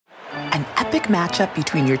An epic matchup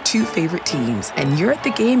between your two favorite teams, and you're at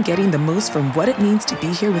the game getting the most from what it means to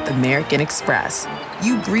be here with American Express.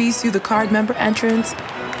 You breeze through the card member entrance,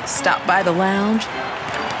 stop by the lounge.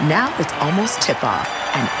 Now it's almost tip-off,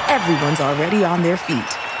 and everyone's already on their feet.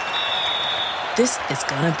 This is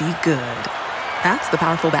gonna be good. That's the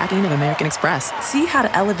powerful backing of American Express. See how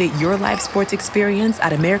to elevate your live sports experience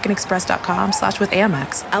at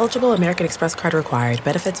americanexpress.com/withAmex. Eligible American Express card required.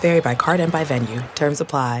 Benefits vary by card and by venue. Terms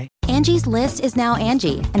apply. Angie's List is now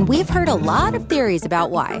Angie, and we've heard a lot of theories about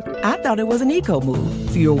why. I thought it was an eco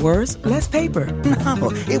move. Fewer words, less paper.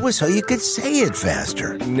 No, it was so you could say it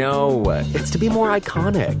faster. No, it's to be more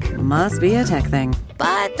iconic. Must be a tech thing.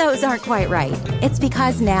 But those aren't quite right. It's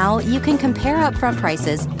because now you can compare upfront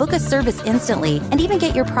prices, book a service instantly, and even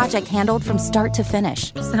get your project handled from start to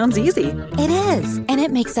finish. Sounds easy. It is, and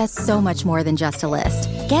it makes us so much more than just a list.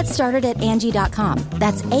 Get started at Angie.com.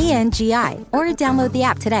 That's ANGI, or download the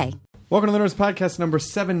app today. Welcome to the Nerds Podcast number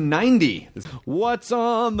 790. What's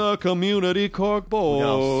on the community corkboard? We got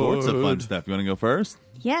all sorts of fun stuff. You want to go first?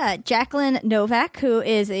 Yeah, Jacqueline Novak, who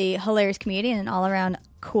is a hilarious comedian and all-around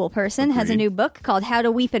cool person, Agreed. has a new book called How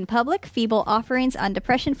to Weep in Public, Feeble Offerings on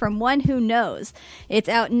Depression from One Who Knows. It's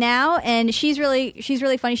out now, and she's really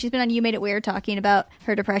funny. She's been on You Made It Weird talking about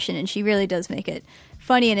her depression, and she really does make it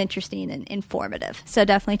funny and interesting and informative. So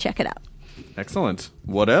definitely check it out. Excellent.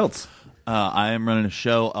 What else? I am running a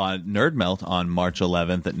show on Nerd Melt on March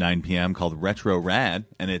 11th at 9 p.m. called Retro Rad,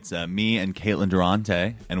 and it's me and Caitlin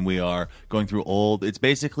Durante, and we are going through it's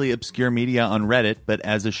basically obscure media on Reddit, but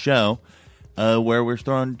as a show where we're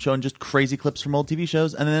showing just crazy clips from old TV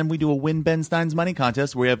shows, and then we do a Win Ben Stein's Money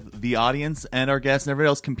contest where we have the audience and our guests and everybody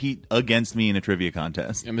else compete against me in a trivia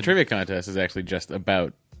contest. And the trivia contest is actually just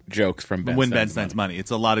about jokes from Ben Win Stein's Ben Stein's Money.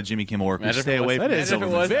 It's a lot of Jimmy Kimmel work. We Imagine stay if it away was- from That is Imagine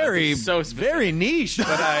if it was very, so specific. very niche, but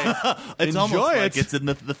I It's almost enjoy like it. it's in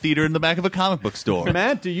the theater in the back of a comic book store.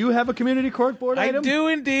 Matt, do you have a community corkboard I item? do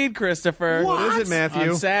indeed, Christopher. What is it, Matthew?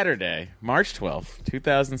 On Saturday, March 12th,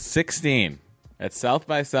 2016, at South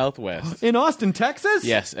by Southwest. In Austin, Texas?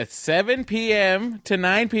 Yes, at 7 p.m. to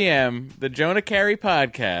 9 p.m., the Jonah Carey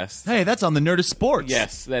podcast. Hey, that's on the Nerd of Sports.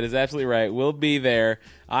 Yes, that is absolutely right. We'll be there.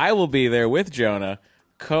 I will be there with Jonah,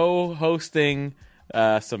 co-hosting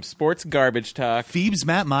some sports garbage talk. Phoebes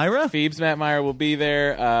Matt Myra? Phoebes Matt Meyer will be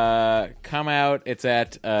there. Come out. It's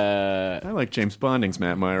at I like James Bonding's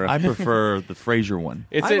Matt Myra. I prefer the Frasier one.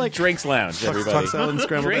 it's I at like- Drinks Lounge, everybody. Tuck salad and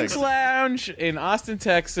scrambled Drinks eggs. Lounge in Austin,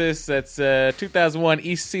 Texas. That's 2001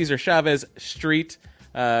 East Cesar Chavez Street.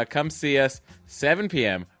 Come see us. 7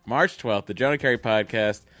 p.m. March 12th. The Jonah Carey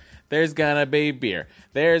podcast. There's gonna be beer.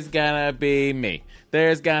 There's gonna be me.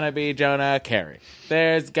 There's gonna be Jonah Carey.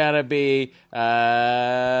 There's gonna be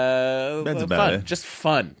That's about fun. it. Just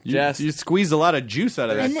fun. You squeezed a lot of juice out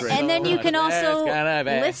of that. And, grape. and then you can also There's gonna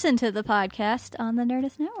be- listen to the podcast on the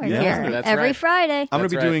Nerdist Network Yeah. here That's every right. Friday. I'm going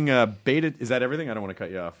That's to be right. doing beta. Is that everything? I don't want to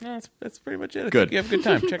cut you off. Yeah, that's pretty much it. Good. You have a good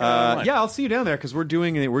time. Check it out online. Yeah, I'll see you down there because we're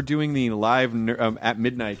doing the live at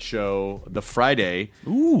midnight show the Friday,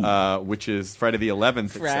 which is Friday the 11th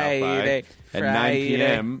at South Friday. by at 9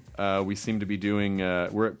 p.m. We seem to be doing.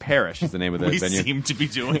 We're at Parish is the name of the We venue. seem to be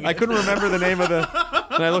doing I couldn't remember the name of the,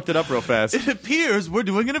 and I looked it up real fast. It appears we're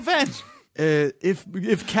doing an event.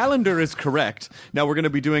 If calendar is correct, now we're going to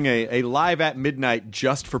be doing a live at midnight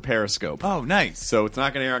just for Periscope. Oh, nice. So it's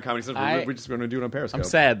not going to air on Comedy Central. I- We're just going to do it on Periscope. I'm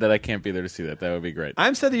sad that I can't be there to see that. That would be great.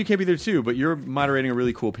 I'm sad that you can't be there too, but you're moderating a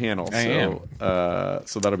really cool panel. I am.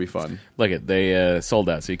 So that'll be fun. Look, they sold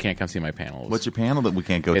out, so you can't come see my panels. What's your panel that we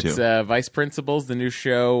can't go It's to? Vice Principals, the new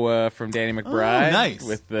show from Danny McBride. nice.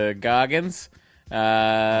 With the Goggins. the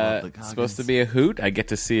Goggins. It's supposed to be a hoot. I get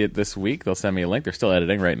to see it this week. They'll send me a link. They're still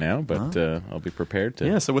editing right now, but I'll be prepared to.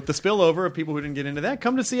 Yeah, so with the spillover of people who didn't get into that,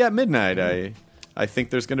 come to see at midnight. I think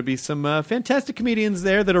there's going to be some fantastic comedians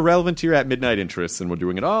there that are relevant to your at midnight interests, and we're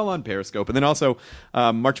doing it all on Periscope. And then also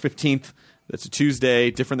March 15th, that's a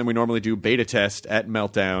Tuesday, different than we normally do, beta test at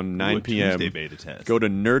Meltdown, 9 p.m. Tuesday beta test. Go to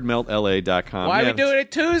nerdmeltla.com. Why are we doing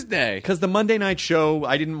it Tuesday? Because the Monday night show,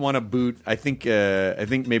 I didn't want to boot. I think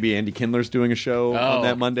maybe Andy Kindler's doing a show on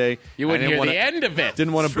that Monday. You wouldn't I hear didn't the wanna- end of it.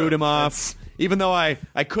 Didn't want to boot him off, even though I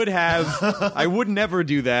could have. I would never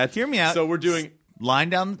do that. Hear me out. So we're doing.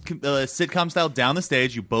 Line down, sitcom style, down the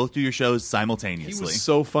stage. You both do your shows He simultaneously. was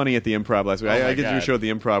so funny at the Improv last week. Oh I my get to do a God. show at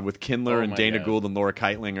the Improv with Kindler Oh and my Dana God. Gould and Laura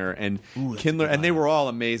Keitlinger and that's Kindler, a good and they were all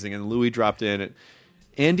amazing. And Louis dropped in.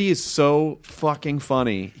 Andy is so fucking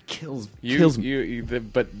funny. He kills me.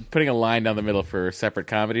 But putting a line down the middle for separate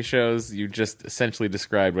comedy shows, you just essentially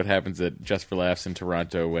described what happens at Just for Laughs in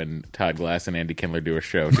Toronto when Todd Glass and Andy Kindler do a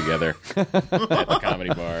show together at the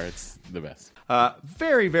Comedy Bar. the best.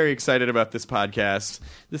 Very, very excited about this podcast.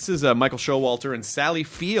 This is Michael Showalter and Sally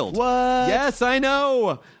Field. What? Yes, I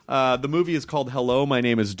know. The movie is called Hello, My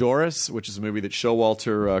Name is Doris, which is a movie that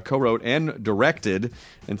Showalter co-wrote and directed,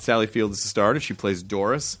 and Sally Field is the star, and she plays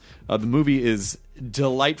Doris. The movie is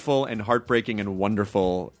delightful and heartbreaking and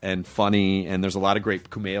wonderful and funny, and there's a lot of great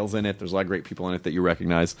Kumails in it. There's a lot of great people in it that you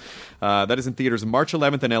recognize. That is in theaters March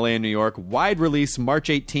 11th in LA and New York. Wide release March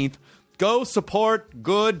 18th. Go support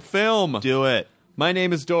good film. Do it. My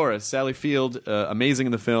Name is Doris. Sally Field, amazing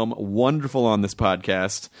in the film, wonderful on this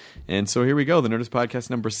podcast. And so here we go, the Nerdist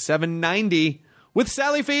Podcast number 790 with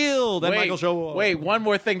Sally Field and Michael Showalter. Wait, one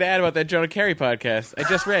more thing to add about that Jonah Carey podcast. I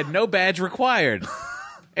just read, no badge required.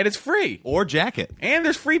 And it's free. Or jacket. And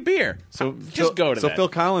there's free beer. So just go to that. So Phil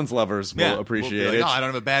Collins lovers will appreciate it. I don't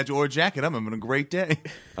have a badge or a jacket. I'm having a great day.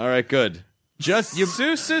 All right, good.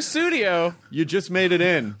 Studio. You just made it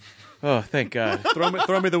in. Oh, thank God.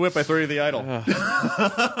 Throw me the whip, I throw you the idol.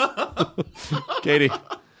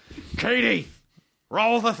 Katie,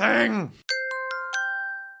 roll the thing.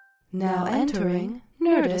 Now entering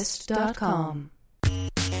Nerdist.com.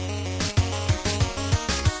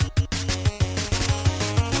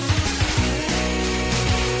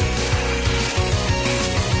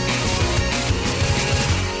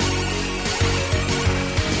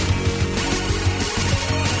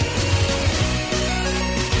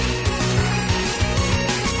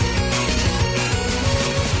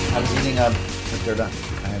 I was eating up if they're done.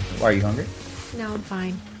 Are you hungry? No, I'm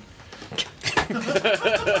fine.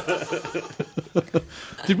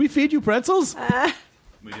 Did we feed you pretzels?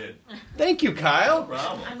 We did. Thank you, Kyle.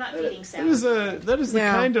 I'm not feeding salad. That is the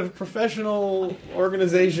kind of professional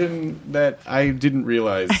organization that I didn't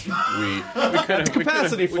realize we had the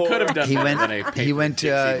capacity for. We could have done He better went. than a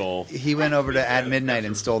Dixie Bowl. He went over to At Midnight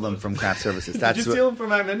and stole them from Craft Services. Did you steal them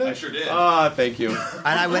from At Midnight? I sure did. Thank you.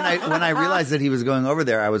 And when I realized that he was going over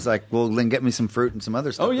there, I was like, "Well, then get me some fruit and some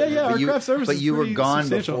other stuff." Oh yeah. But Our Craft Services. But you were pretty gone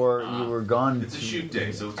substantial. before you were gone. It's a shoot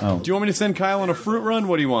day, so it's Do you want me to send Kyle on a fruit run?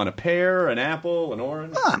 What do you want? A pear, an apple, an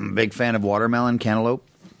orange? I'm a big fan of watermelon, cantaloupe,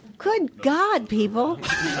 Good God, people!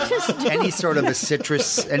 Just any sort of a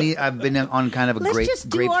citrus. I've been on kind of a let's just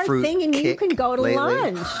do our grapefruit thing, and you kick can go to lately.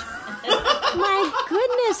 lunch. My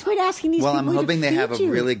goodness, we're asking these Well, people I'm hoping to they have feed a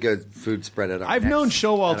you. really good food spread at our I've next- known at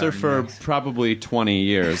Showalter our for next. probably 20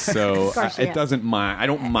 years, so Of course, it yeah. doesn't mind. I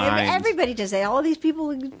don't mind. Everybody does that. All these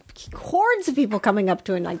people, hordes of people coming up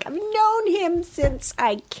to him, like, I've known him since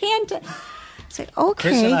I can't. It's like, okay.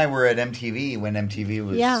 Chris and I were at MTV when MTV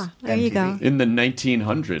was. Yeah, there you go. In the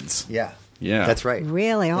 1900s. Yeah. Yeah. That's right.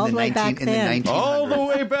 Really, all the way back then. All the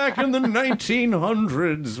way back in the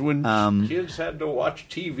 1900s when kids had to watch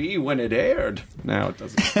TV when it aired. Now it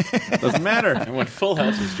doesn't matter. And when Full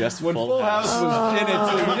House was just When Full House was in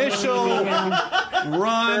its initial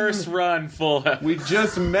run. First run, Full House. We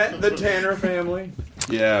just met the Tanner family.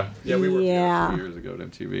 Yeah, we were here a few years ago at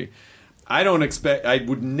MTV. I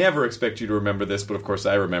would never expect you to remember this, but of course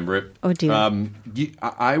I remember it. Oh, dear.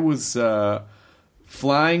 I was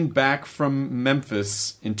flying back from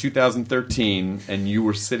Memphis in 2013, and you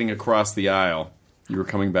were sitting across the aisle. You were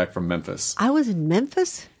coming back from Memphis. I was in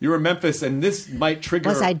Memphis? You were in Memphis, and this might trigger...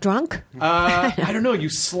 Was I drunk? I don't know. You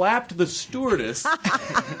slapped the stewardess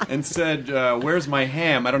and said, where's my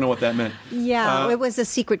ham? I don't know what that meant. Yeah, it was a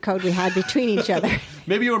secret code we had between each other.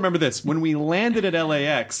 Maybe you remember this. When we landed at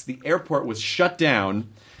LAX, the airport was shut down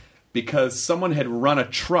because someone had run a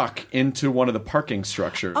truck into one of the parking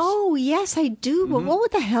structures. Oh, yes, I do. But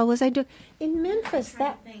what the hell was I doing in Memphis?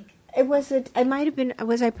 It was. It might have been.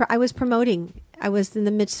 I was promoting. I was in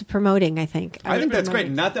the midst of promoting. I think. I think that's great.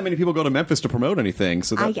 Not that many people go to Memphis to promote anything.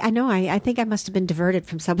 So I know. I think I must have been diverted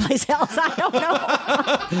from someplace else. I don't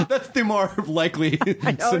know. That's the more likely.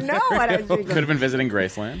 I don't know what I was doing. Could have been visiting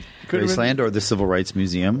Graceland. Graceland or the Civil Rights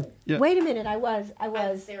Museum. Yeah. Wait a minute. I was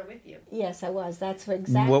there with you. Yes, I was. That's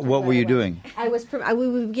exactly. What were you doing? I was. We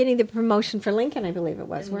were getting the promotion for Lincoln. I believe it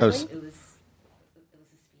was. Weren't we? It was a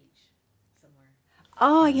speech somewhere.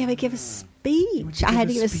 Oh, yeah, we give a speech. I had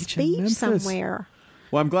to give a speech somewhere.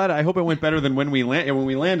 Well, I'm glad. I hope it went better than when we landed. When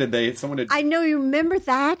we landed, someone had. I know you remember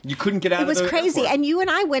that. You couldn't get out. It was of the crazy, airport. and you and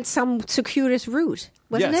I went some circuitous route,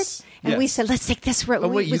 wasn't Yes, it? And we yes. said, "Let's take this route." Oh,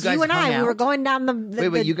 wait, It was you guys you and I. hung We were out? going down the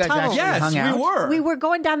Wait, you guys tunnels. actually hung out? Yes, we were. We were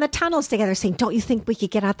going down the tunnels together, saying, "Don't you think we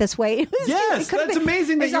could get out this way?" It was Yes, it could have that's been-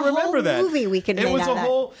 amazing that there's you a remember whole that. Movie we could It make was out a of that.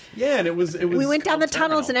 whole. Yeah, and it was. We went down the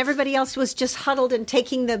tunnels, Terminal. and everybody else was just huddled and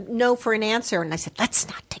taking the no for an answer. And I said, "Let's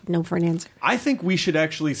not take no for an answer." I think we should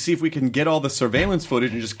actually see if we can get all the surveillance footage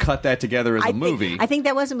and just cut that together as a movie. I think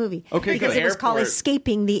that was a movie. Okay, because good. it was called Airport.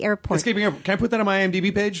 Escaping the Airport. Escaping Airport. Can I put that on my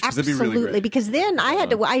IMDb page? 'Cause that'd be really Absolutely, great. because then I had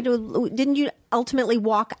to. Didn't you? ultimately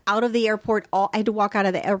walk out of the airport. I had to walk out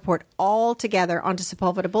of the airport all together onto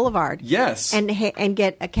Sepulveda Boulevard. Yes. And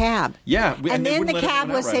get a cab. Yeah. And then the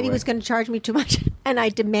cab said he was going to charge me too much, and I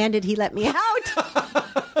demanded he let me out.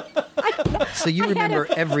 So you remember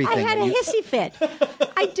everything. I had a hissy fit.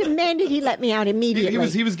 I demanded he let me out immediately.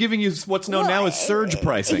 He was giving you what's known now as surge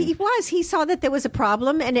pricing. He was. He saw that there was a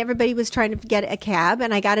problem, and everybody was trying to get a cab,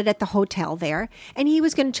 and I got it at the hotel there, and he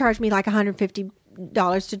was going to charge me like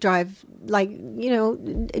 $150 to drive,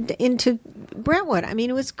 into Brentwood. I mean,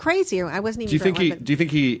 it was crazy. I wasn't even. Do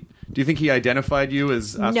you think he identified you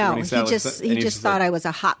as Oscar No, when he just thought I was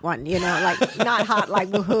a hot one, like not hot like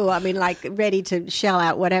woohoo. I mean, like ready to shell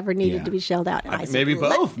out whatever needed to be shelled out. And I said, maybe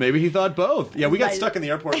both. Maybe he thought both. Yeah, we got stuck in the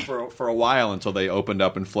airport for a while until they opened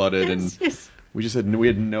up and flooded, and we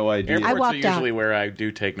had no idea. Airports are usually where I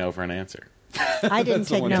do take no for an answer. I didn't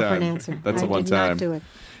take no for an answer. That's the one time. I time. did not do it.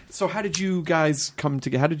 So how did you guys come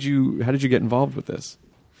together? How did you get involved with this?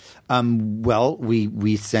 Well,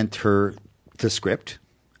 we sent her the script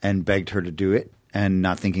and begged her to do it, and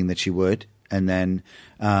not thinking that she would. And then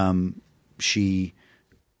she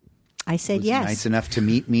I said was yes. nice enough to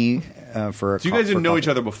meet me for a So you guys didn't know each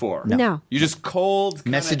other before? No. You just cold...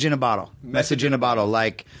 Message in a bottle. Message in a bottle.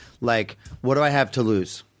 Like, what do I have to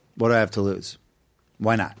lose? What do I have to lose?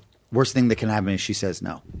 Why not? Worst thing that can happen is she says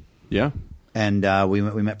no. Yeah. And we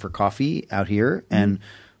met for coffee out here, and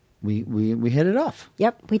we hit it off.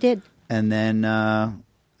 Yep, we did. And then a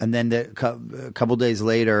couple days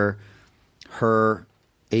later, her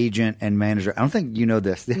agent and manager. I don't think you know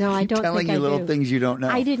this. No, I don't. Telling think you I little do. things you don't know.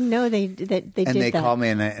 I didn't know they did and that. they called me,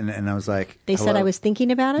 and I was like, they said hello? I was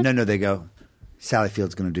thinking about it. No, they go, Sally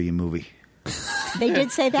Field's going to do your movie. They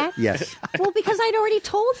did say that? Yes. Well, because I'd already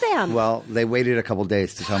told them. Well, they waited a couple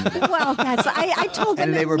days to tell me that. Well, I told them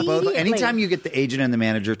And they were both. immediately. Anytime you get the agent and the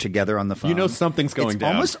manager together on the phone, You know something's going it's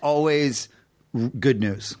down. almost always good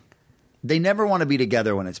news. They never want to be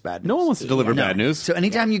together when it's bad news. No one wants to deliver bad news. So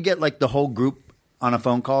anytime you get like the whole group on a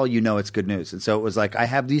phone call, you know it's good news. And so it was like, I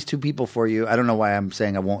have these two people for you. I don't know why I'm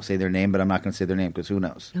saying I won't say their name, but I'm not going to say their name because who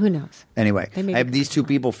knows? Who knows? Anyway, They may I have be these two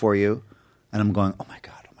people for you, and I'm going, oh my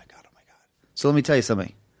God. So let me tell you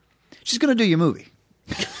something. She's going to do your movie.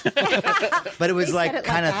 But it was They like said it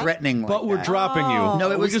kind like of that? threatening. But like we're that. dropping you.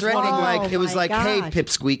 No, it was just threatening. wanted- It was my like, hey, gosh.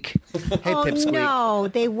 Pipsqueak. Hey, Oh Pipsqueak. no,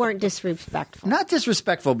 they weren't disrespectful. Not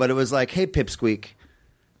disrespectful, but it was like, hey, Pipsqueak.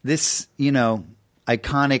 This,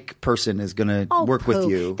 iconic person is going to Oh, work with poo.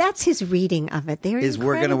 you. That's his reading of it. They're Is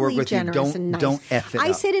we're gonna work incredibly with you. generous and nice. Don't F it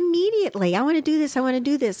I up. said immediately, I want to do this. I want to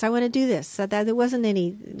do this. I want to do this. So that there wasn't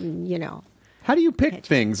any, How do you pick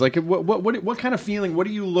things? Like, what kind of feeling? What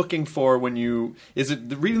are you looking for when you? Is it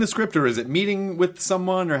reading the script, or is it meeting with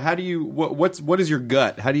someone, or how do you? What is your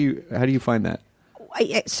gut? How do you find that?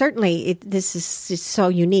 Certainly, this is just so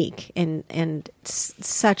unique and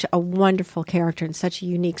such a wonderful character and such a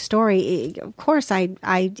unique story. Of course, I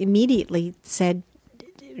immediately said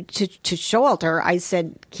to Showalter, I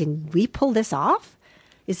said, "Can we pull this off?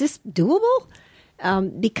 Is this doable?"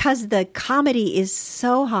 Because the comedy is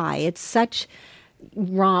so high. It's such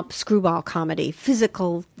romp, screwball comedy,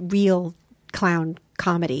 physical, real clown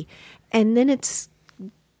comedy. And then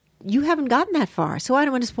you haven't gotten that far, so I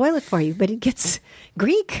don't want to spoil it for you, but it gets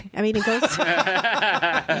Greek. I mean, it goes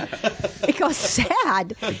sad.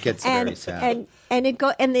 It gets very sad.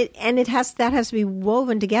 That has to be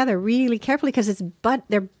woven together really carefully because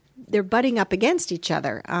they're butting up against each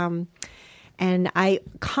other. And I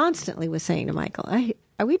constantly was saying to Michael,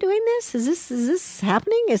 "Are we doing this? Is this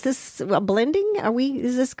happening? Is this a blending?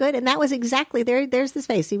 Is this good?" And that was exactly there. There's his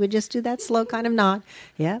face. He would just do that slow kind of nod.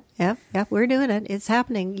 Yeah. We're doing it. It's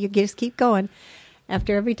happening. You just keep going.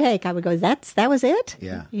 After every take, I would go, "That was it."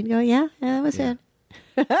 Yeah. You'd go, "Yeah, that was it."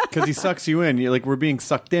 Because he sucks you in. You're like, we're being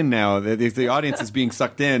sucked in now. The audience is being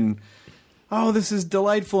sucked in. Oh, this is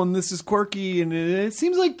delightful and this is quirky and it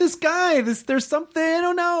seems like this guy. There's something. I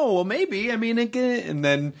don't know. Well, maybe. I mean, and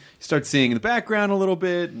then you start seeing in the background a little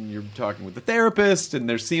bit, and you're talking with the therapist, and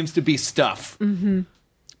there seems to be stuff. Mm-hmm.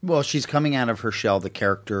 Well, she's coming out of her shell. The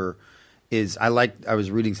character is. I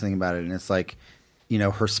was reading something about it, and it's like,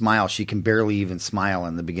 her smile. She can barely even smile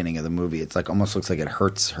in the beginning of the movie. It's like almost looks like it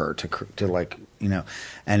hurts her to like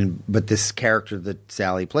but this character that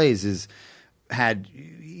Sally plays had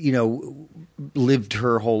lived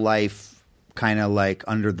her whole life kind of like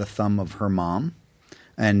under the thumb of her mom,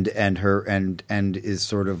 and is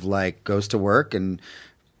sort of like goes to work and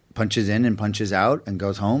punches in and punches out and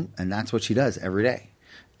goes home, and that's what she does every day,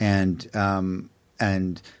 and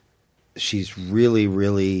she's really,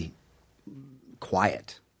 really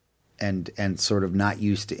quiet and sort of not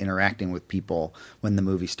used to interacting with people when the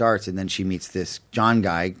movie starts, and then she meets this John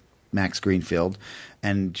guy, Max Greenfield,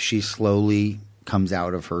 and she slowly comes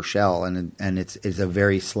out of her shell, and it's a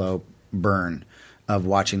very slow burn of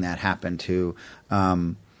watching that happen to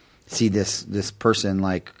see this person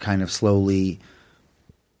like kind of slowly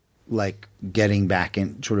like getting back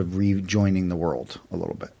in, sort of rejoining the world a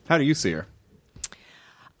little bit. How do you see her?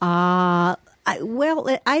 I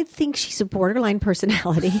think she's a borderline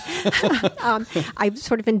personality. I've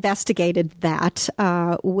sort of investigated that.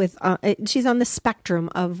 She's on the spectrum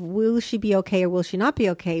of will she be okay or will she not be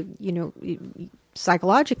okay?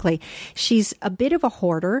 Psychologically, she's a bit of a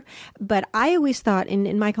hoarder. But I always thought,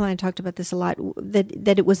 and Michael and I talked about this a lot,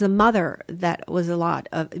 that it was the mother that was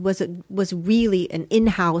was really an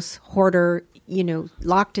in-house hoarder.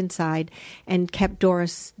 Locked inside and kept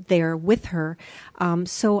Doris there with her.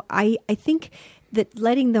 So I think that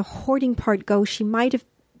letting the hoarding part go, she might have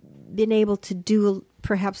been able to do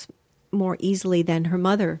perhaps more easily than her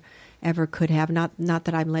mother ever could have. Not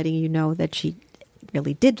that I'm letting you know that she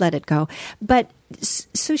really did let it go. But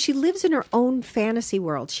so she lives in her own fantasy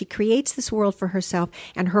world. She creates this world for herself,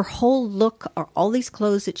 and her whole look are all these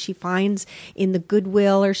clothes that she finds in the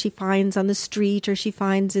Goodwill, or she finds on the street, or she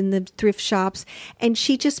finds in the thrift shops. And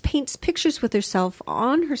she just paints pictures with herself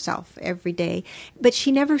on herself every day, but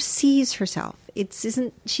she never sees herself.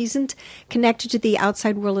 She isn't connected to the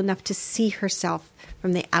outside world enough to see herself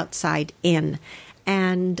from the outside in.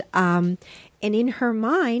 And in her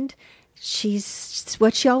mind, she's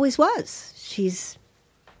what she always was. She's,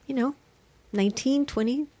 19,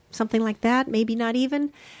 20, something like that, maybe not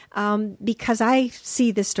even, because I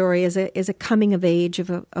see this story as a coming of age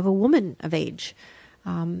of a woman of age.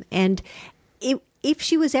 And if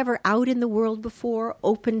she was ever out in the world before,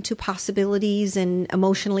 open to possibilities and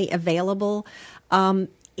emotionally available,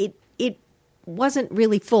 it wasn't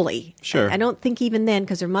really fully. Sure. I don't think even then,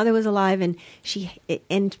 because her mother was alive, and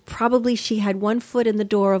probably she had one foot in the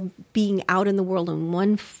door of being out in the world and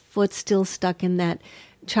one foot still stuck in that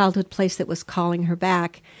childhood place that was calling her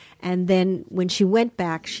back. And then when she went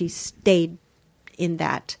back, she stayed in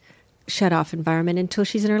that shut-off environment until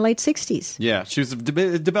she's in her late 60s. Yeah, she was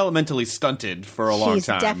developmentally stunted for a long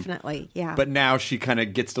time. She's definitely, yeah. But now she kind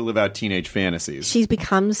of gets to live out teenage fantasies. She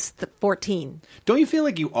becomes 14. Don't you feel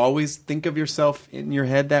like you always think of yourself in your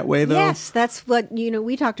head that way, though? Yes, that's what,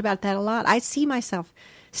 we talked about that a lot. I see myself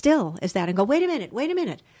still as that and go, wait a minute.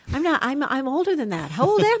 I'm older than that. How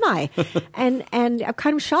old am I? And I'm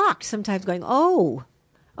kind of shocked sometimes going, oh,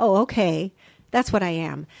 okay, that's what I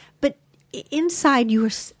am. But inside you're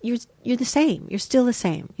the same. You're still the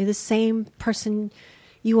same. You're the same person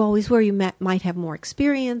you always were. You might have more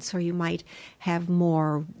experience, or you might have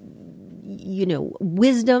more,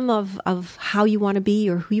 wisdom of how you want to be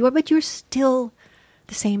or who you are, but you're still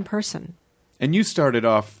the same person. And you started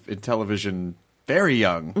off in television very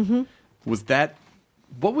young. Mm-hmm. Was that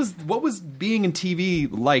what was being in TV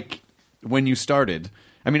like when you started?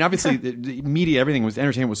 I mean, obviously, the media, everything was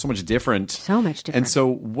entertainment was so much different. So much different. And so,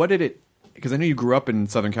 what did it? Because I know you grew up in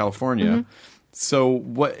Southern California. Mm-hmm. So,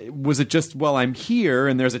 what was it? Just I'm here,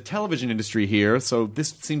 and there's a television industry here, so this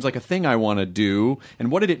seems like a thing I want to do.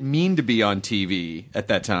 And what did it mean to be on TV at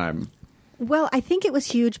that time? Well, I think it was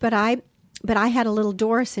huge, but I had a little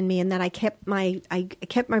Doris in me, and that I kept my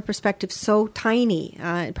perspective so tiny,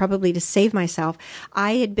 probably to save myself.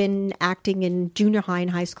 I had been acting in junior high and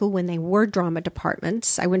high school when they were drama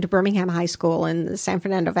departments. I went to Birmingham High School in the San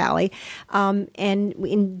Fernando Valley, and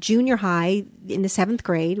in junior high, in the 7th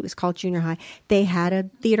grade, it was called junior high, they had a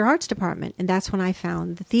theater arts department, and that's when I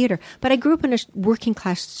found the theater. But I grew up in a working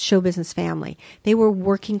class show business family. They were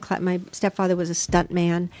working class. My stepfather was a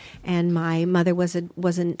stuntman, and my mother was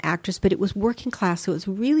an actress, but it was working class, so it was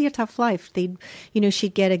really a tough life.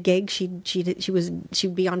 She'd get a gig,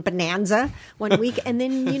 she'd be on Bonanza one week, and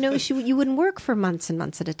then you wouldn't work for months and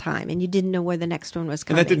months at a time, and you didn't know where the next one was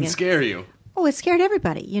coming. And that didn't scare you. Oh, it scared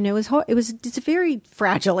everybody. It's a very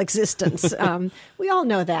fragile existence. We all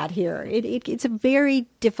know that here. It's a very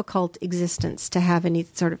difficult existence to have any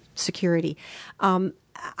sort of security.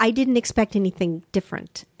 I didn't expect anything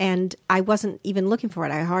different, and I wasn't even looking for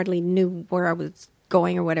it. I hardly knew where I was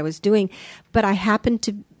going or what I was doing, but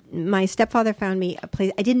my stepfather found me a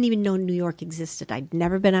place. I didn't even know New York existed. I'd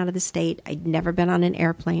never been out of the state. I'd never been on an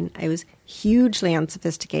airplane. I was hugely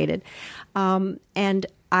unsophisticated. And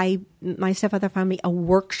my stepfather found me a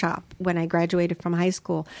workshop when I graduated from high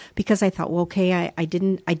school, because I thought, well, okay, I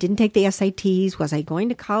didn't take the SATs. Was I going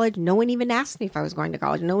to college? No one even asked me if I was going to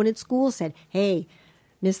college. No one at school said, hey,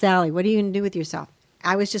 Miss Sally, what are you going to do with yourself?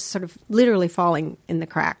 I was just sort of literally falling in the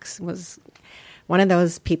cracks. one of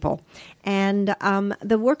those people. And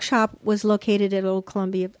the workshop was located at Old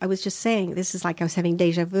Columbia. I was just saying, this is like I was having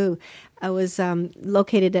deja vu. I was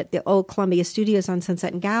located at the Old Columbia Studios on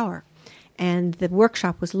Sunset and Gower. And the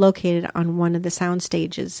workshop was located on one of the sound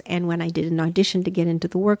stages. And when I did an audition to get into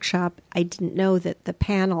the workshop, I didn't know that the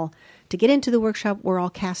panel to get into the workshop were all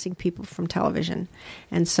casting people from television.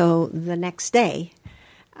 And so the next day,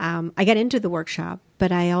 I got into the workshop,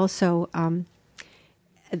 but I also,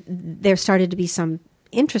 there started to be some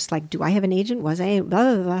interest, like, do I have an agent? Was I?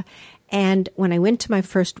 Blah, blah, blah. And when I went to my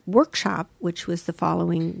first workshop, which was the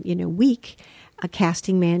following, week, a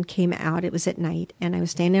casting man came out. It was at night, and I was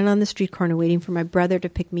standing on the street corner waiting for my brother to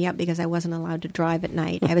pick me up because I wasn't allowed to drive at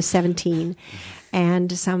night. I was 17,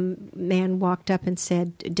 and some man walked up and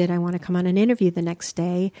said, did I want to come on an interview the next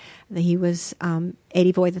day? He was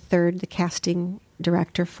Eddie Voy III, the casting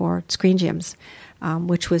director for Screen Gems,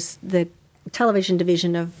 which was the television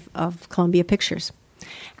division of Columbia Pictures.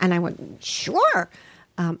 And I went, sure.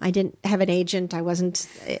 I didn't have an agent. I was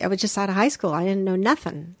just out of high school. I didn't know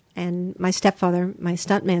nothing. And my stepfather, my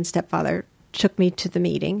stuntman stepfather, took me to the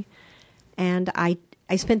meeting. And I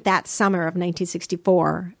spent that summer of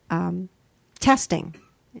 1964 testing,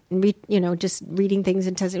 and just reading things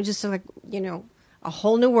and testing. It was just like, a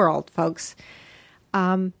whole new world, folks.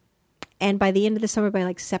 And by the end of the summer, by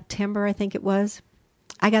like September, I think it was,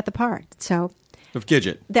 I got the part. So of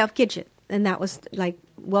Gidget. And that was like,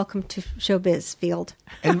 welcome to showbiz field.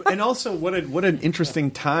 and also what an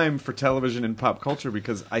interesting time for television and pop culture,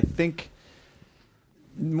 because I think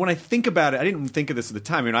when I think about it, I didn't think of this at the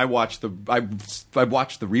time. I mean, I watched the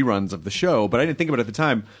reruns of the show, but I didn't think about it at the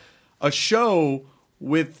time. A show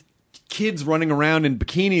with kids running around in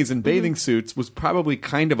bikinis and bathing suits was probably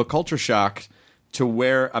kind of a culture shock to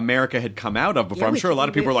where America had come out of before. I'm sure a lot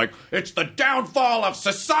of people were like, it's the downfall of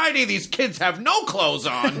society. These kids have no clothes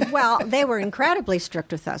on. Well, they were incredibly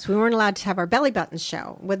strict with us. We weren't allowed to have our belly buttons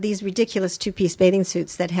show with these ridiculous two-piece bathing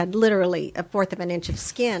suits that had literally a fourth of an inch of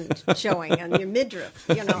skin showing on your midriff.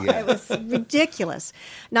 It was ridiculous.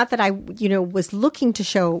 Not that I, was looking to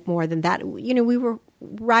show more than that. We were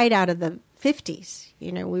right out of the 50s.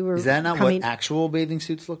 We were. Is that not what actual bathing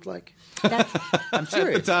suits looked like? I'm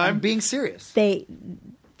serious. At the time. I'm being serious. They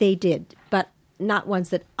did, but not ones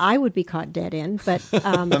that I would be caught dead in. But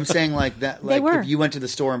I'm saying like that. Like they were. If you went to the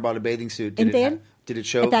store and bought a bathing suit, did it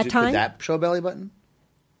show at that time? Did that show a belly button?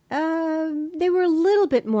 They were a little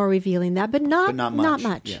bit more revealing that, but not much. Not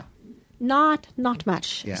much. Yeah. Not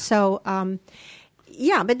much. Yeah. So,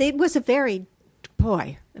 but it was a very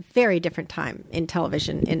different time in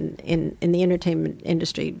television, in the entertainment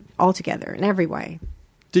industry altogether, in every way.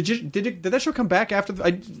 Did that show come back after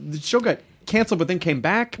the show got canceled, but then came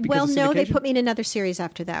back? Because of no, they syndication? put me in another series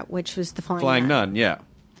after that, which was The Flying Nun. Yeah,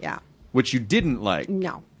 yeah, which you didn't like.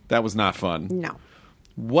 No, that was not fun. No,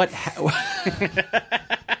 what?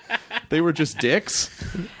 They were just dicks.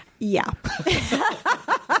 Yeah.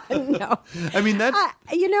 No. I mean, that's...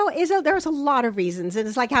 there was a lot of reasons. And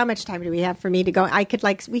it's like, how much time do we have for me to go?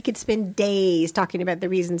 We could spend days talking about the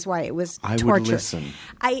reasons why it was torture. I would listen.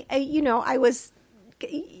 I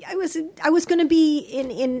was going to be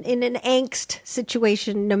in an angst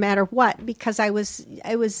situation no matter what, because I was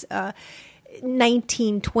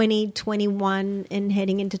 19, 20, 21 and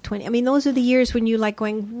heading into 20. I mean, those are the years when you're like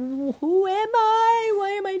going, who am I? Why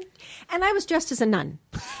am I? And I was dressed as a nun.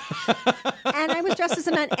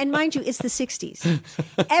 And mind you, it's the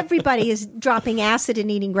 60s. Everybody is dropping acid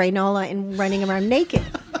and eating granola and running around naked.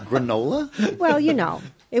 Granola? Well,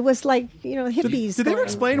 it was like, hippies. Did they ever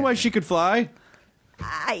explain why she could fly?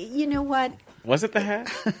 You know what? Was it the hat?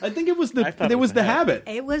 I think it was the habit.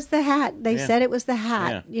 It was the hat. They said it was the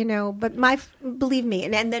hat, but believe me,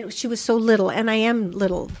 and then she was so little, and I am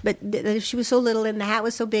little, but she was so little and the hat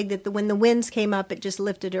was so big that when the winds came up, it just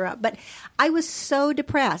lifted her up. But I was so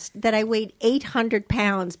depressed that I weighed 800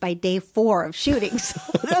 pounds by day 4 of shooting. So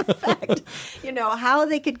the fact, how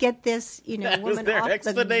they could get this, woman off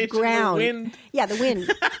the ground. The wind? Yeah, the wind.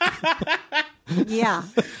 Yeah.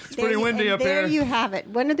 It's pretty windy up there. here. There you have it.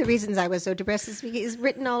 One of the reasons I was so depressed is because it's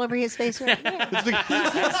written all over his face right there.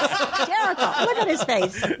 Hysterical. Look at his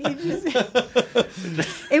face.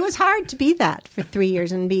 It was hard to be that for 3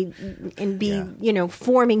 years and be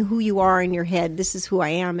forming who you are in your head. This is who I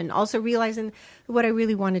am, and also realizing what I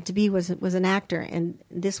really wanted to be was an actor, and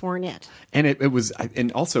this weren't it. And it was,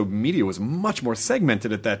 and also media was much more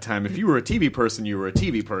segmented at that time. If you were a TV person, you were a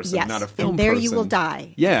TV person, yes. not a film and there person. you will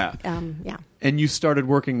die. Yeah. Yeah. And you started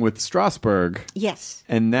working with Strasberg. Yes.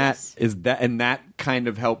 And that kind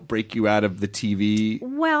of helped break you out of the TV.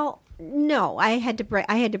 Well, no, I had to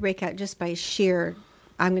break out just by sheer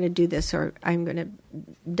I'm going to do this or I'm going to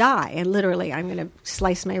die. And literally, I'm going to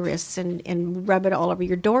slice my wrists and rub it all over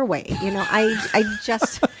your doorway. I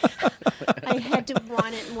just, I had to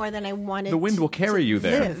want it more than I wanted. The wind will carry you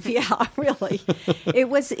there. Live. Yeah, really. It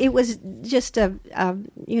was just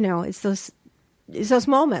it's those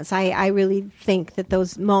moments. I really think that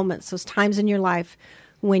those moments, those times in your life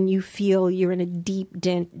when you feel you're in a deep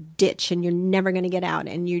ditch and you're never going to get out,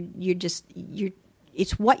 and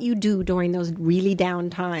it's what you do during those really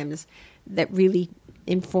down times that really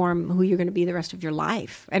inform who you're going to be the rest of your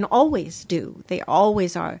life, and always do. They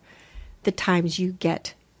always are the times you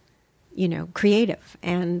get, creative.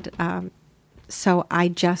 And so I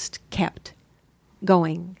just kept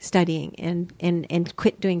going, studying, and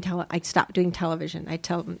quit doing I stopped doing television. I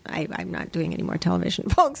tell them I'm not doing any more television,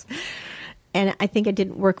 folks. And I think I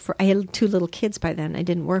didn't work I had 2 little kids by then. I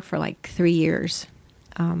didn't work for like 3 years.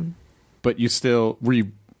 But were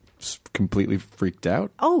you completely freaked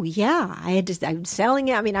out? Oh yeah, I was selling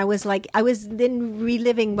it. I mean, I was then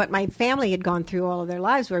reliving what my family had gone through all of their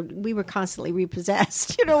lives, where we were constantly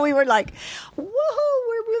repossessed. We were like, woohoo,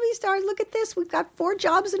 we're movie stars. Look at this. We've got 4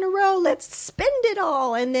 jobs in a row. Let's spend it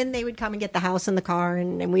all. And then they would come and get the house and the car,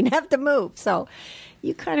 and we'd have to move. So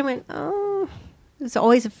you kind of went, oh, I was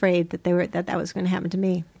always afraid that that was going to happen to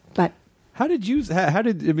me. But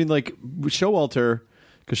Showalter,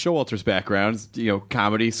 because Showalter's background,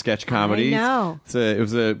 comedy, sketch comedy. I know. It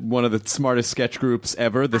was one of the smartest sketch groups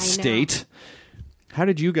ever, The State. How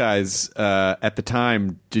did you guys, at the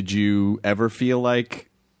time, did you ever feel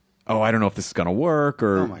like, oh, I don't know if this is going to work?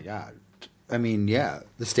 Or oh, my God. I mean, yeah.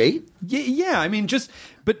 The State? Yeah. I mean,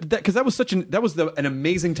 because that was an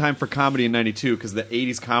amazing time for comedy in '92, because the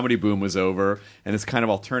 '80s comedy boom was over and this kind of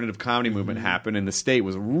alternative comedy movement happened, and the State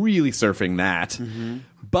was really surfing that. Mm-hmm.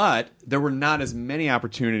 But there were not as many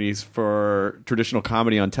opportunities for traditional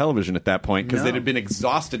comedy on television at that point, because it had been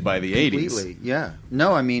exhausted by the '80s. Completely, yeah.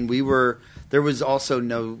 No, I mean, there was also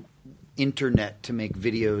no internet to make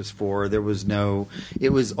videos for.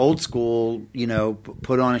 It was old school,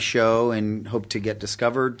 put on a show and hope to get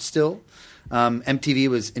discovered still. MTV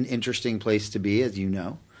was an interesting place to be, as you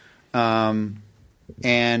know.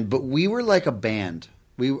 But we were like a band.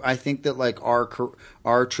 I think that like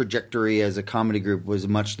our trajectory as a comedy group was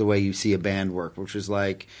much the way you see a band work, which was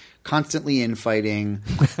like constantly infighting,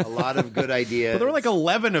 a lot of good ideas. Well, there were like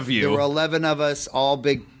 11 of you. There were 11 of us, all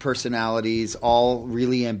big personalities, all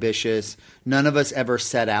really ambitious. None of us ever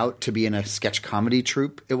set out to be in a sketch comedy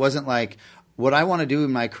troupe. It wasn't like, what I want to do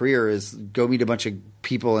in my career is go meet a bunch of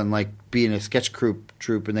people and like be in a sketch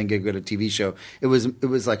troupe and then get a TV show. It was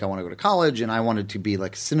like I want to go to college, and I wanted to be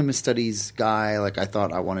like a cinema studies guy. Like I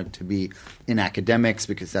thought I wanted to be in academics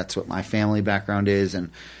because that's what my family background is.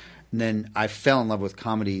 And then I fell in love with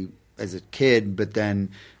comedy as a kid, but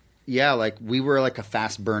then like we were like a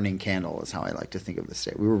fast burning candle is how I like to think of the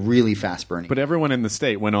State. We were really fast burning. But everyone in the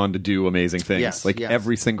State went on to do amazing things. Yes.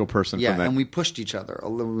 Every single person from that. Yeah, and we pushed each other.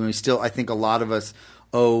 I think a lot of us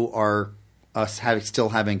owe still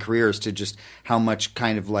having careers to just how much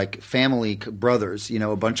kind of like family brothers,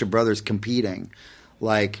 a bunch of brothers competing,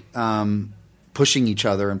 like pushing each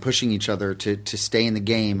other to stay in the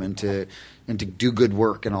game and to do good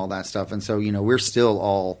work and all that stuff. And so, we're still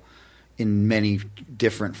all in many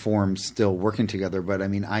different forms still working together. But I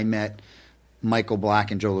mean, I met Michael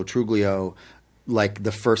Black and Joe Lo Truglio like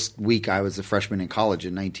the first week I was a freshman in college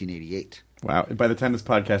in 1988. Wow. By the time this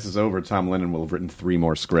podcast is over, Tom Lennon will have written 3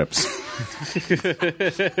 more scripts.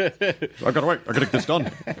 I gotta wait. I gotta get this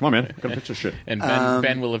done. Come on, man. I gotta pitch this shit. And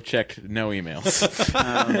Ben will have checked no emails.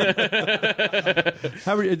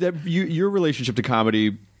 Your relationship to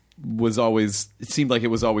comedy it seemed like it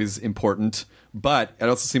was always important, but it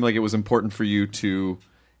also seemed like it was important for you to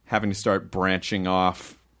having to start branching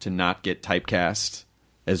off to not get typecast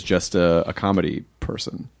as just a comedy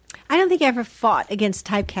person. I don't think I ever fought against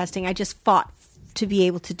typecasting. I just fought to be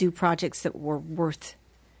able to do projects that were worth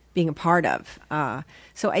being a part of.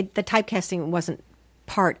 So the typecasting wasn't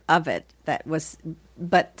part of it.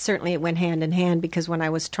 But certainly it went hand in hand, because when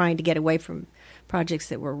I was trying to get away from projects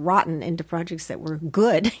that were rotten into projects that were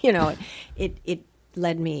good, it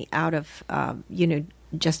led me out of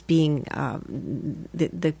just being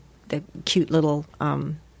the cute little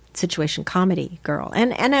situation comedy girl.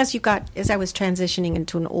 And as I was transitioning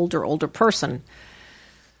into an older person,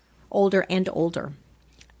 older and older.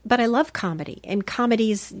 But I love comedy, and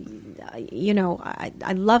comedies,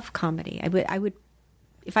 I love comedy. I would,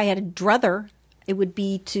 if I had a druther, it would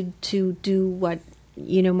be to do what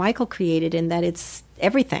Michael created, in that it's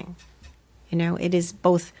everything. It is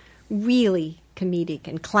both really comedic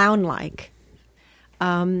and clown-like,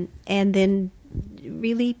 and then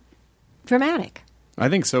really dramatic. I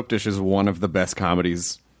think Soap Dish is one of the best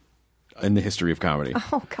comedies in the history of comedy.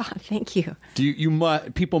 Oh God, thank you.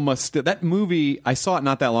 People must that movie. I saw it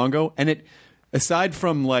not that long ago, and it. Aside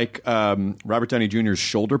from like Robert Downey Jr.'s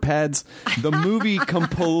shoulder pads, the movie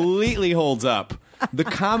completely holds up. The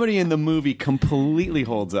comedy in the movie completely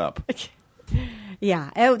holds up. Yeah,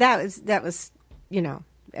 that was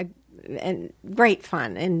and great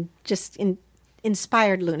fun and just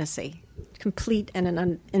inspired lunacy, complete and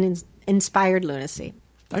an inspired lunacy.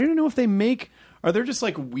 I don't know if they are there just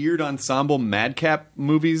like weird ensemble madcap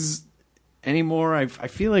movies anymore? I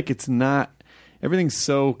feel like it's not. Everything's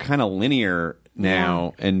so kind of linear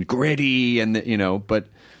now and gritty, and but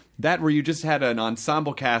that where you just had an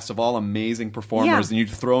ensemble cast of all amazing performers and you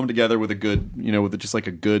throw them together with a good, with just like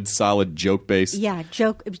a good solid joke base. Yeah,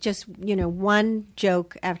 joke. It was just one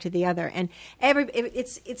joke after the other, and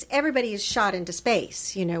everybody is shot into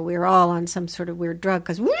space. We're all on some sort of weird drug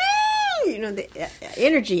because the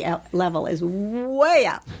energy level is way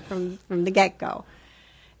up from the get go.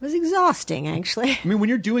 It was exhausting, actually. I mean, when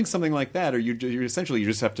you're doing something like that, or you essentially you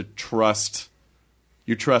just have to trust.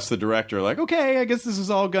 You trust the director, like, okay, I guess this is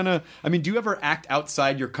all gonna. I mean, do you ever act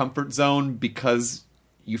outside your comfort zone because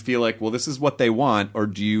you feel like, well, this is what they want,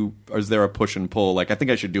 or is there a push and pull? Like, I think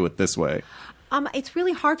I should do it this way. It's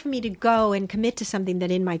really hard for me to go and commit to something that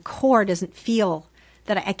in my core doesn't feel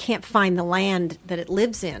that I can't find the land that it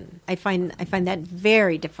lives in. I find that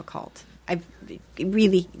very difficult. I've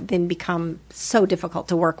really then become so difficult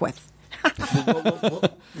to work with.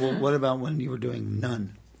 Well, what about when you were doing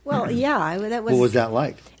None? Well, yeah, that was. What was that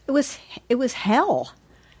like? It was hell,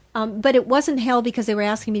 but it wasn't hell because they were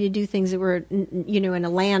asking me to do things that were, in a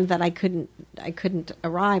land that I couldn't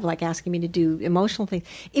arrive, like asking me to do emotional things.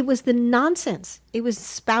 It was the nonsense. It was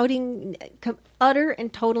spouting utter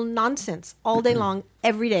and total nonsense all day long,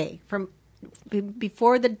 every day, from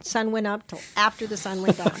before the sun went up till after the sun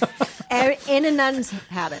went down, in a nun's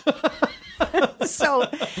habit. So,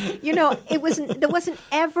 there wasn't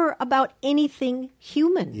ever about anything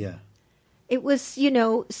human. Yeah. It was,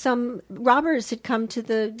 some robbers had come to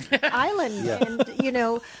the island and,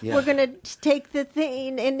 we're going to take the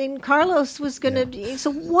thing. And then Carlos was going to.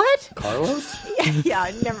 So what? Carlos?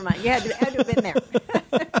 Yeah, never mind. You had to have been there.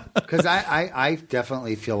 Because I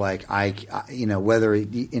definitely feel like whether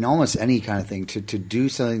in almost any kind of thing, to do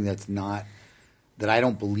something that's not. That I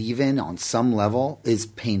don't believe in on some level is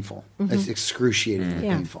painful. Mm-hmm. It's excruciatingly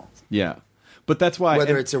painful. Yeah, but that's why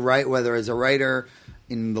whether as a writer,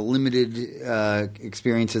 in the limited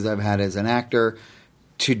experiences I've had as an actor,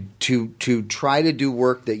 to try to do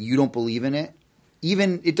work that you don't believe in it.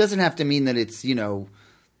 Even it doesn't have to mean that it's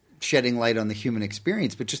shedding light on the human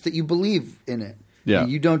experience, but just that you believe in it. Yeah,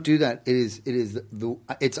 and you don't do that.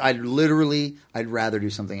 I'd rather do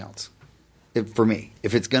something else. For me,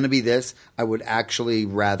 if it's going to be this, I would actually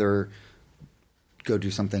rather go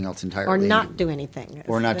do something else entirely, or not do anything,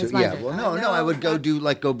 or not do. Yeah, well, no, I would go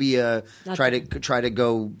be a try to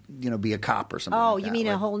go be a cop or something. Oh, like you mean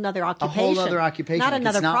a whole nother occupation? A whole other occupation, not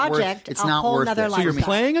another project. It's not worth it. So you're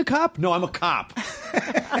playing a cop? No, I'm a cop.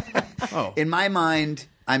 Oh, in my mind,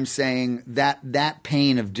 I'm saying that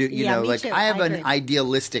pain of I have an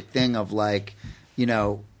idealistic thing of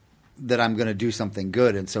that I'm going to do something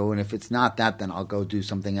good, and if it's not that, then I'll go do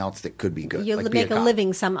something else that could be good. You'll make a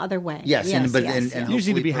living some other way. Yes, and you just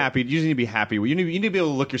need to be happy. You just need to be happy. You need to be able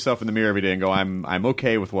to look yourself in the mirror every day and go, "I'm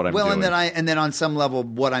okay with what I'm doing." Well, and then on some level,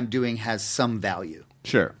 what I'm doing has some value.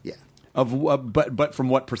 Sure. Yeah. But from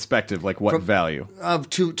what perspective? Like what value?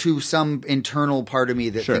 To some internal part of me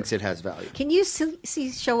that thinks it has value. Can you see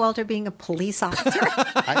Showalter being a police officer?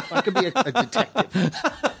 I could be a detective.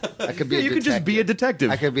 I could be. You could just be a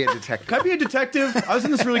detective. I could be a detective. Can I be a detective? I was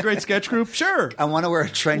in this really great sketch group. Sure. I want to wear a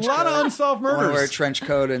trench coat. A lot of unsolved murders. I want to wear a trench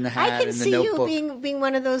coat and the hat and the notebook. I can see you being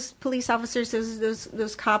one of those police officers,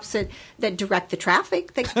 those cops that direct the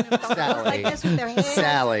traffic. They kind of Sally. like this with their hands.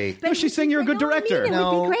 Sally. No, she's saying you're a good director. It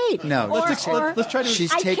would be great. No. Let's try to.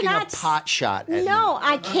 She's taking a pot shot at me.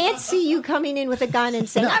 I can't see you coming in with a gun and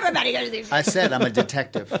saying, "Everybody go to this." I said I'm a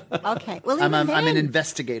detective. Okay. Well, I'm an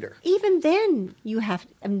investigator. Even then, you have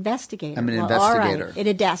investigator. I'm an investigator. All right. At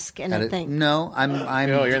a desk and a thing. No, I'm.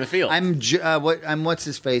 No, you're in the field. I'm what's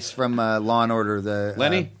his face from Law and Order?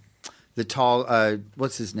 Lenny. The tall.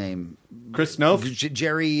 What's his name? Chris Noth?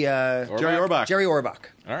 Jerry Orbach. Jerry Orbach.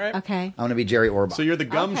 All right. Okay. I want to be Jerry Orbach. So you're the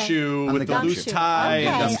gumshoe with the loose gumshoe. tie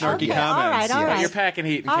and the snarky comments. All right. You're packing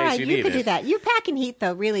heat in All case right, you need it. You could do that. You're packing heat,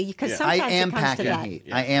 though, really, because sometimes I am it comes packing to that. heat.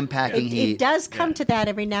 I am packing heat. It does come to that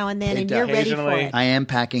every now and then, and you're ready for it. I am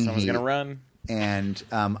packing Someone's heat. going to run. And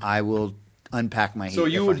I will unpack my heat. So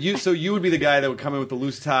you would be the guy that would come in with the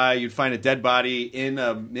loose tie. You'd find a dead body in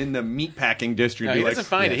the meat packing district. No, he doesn't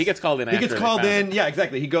find it. He gets called in. He gets called in. Yeah,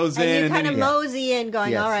 exactly. He goes in and you and kind then of mosey in,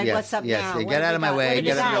 going, "All right, what's up now? Yeah, get out of my way.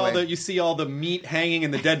 Get out of my way." You see all the meat hanging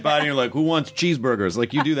in the dead body. And you're like, who wants cheeseburgers?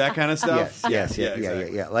 Like you do that kind of stuff. Yes.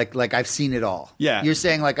 Like I've seen it all. Yeah. You're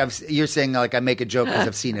saying like I make a joke because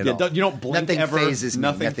I've seen it all. You don't blink Nothing ever. phases me.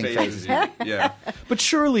 Nothing phases you. Yeah. But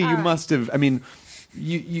surely you must have. I mean.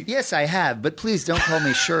 Yes, I have, but please don't call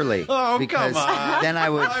me Shirley. Oh, because come on. Then I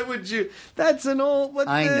would. Why would you? That's an old.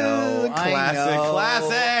 I know.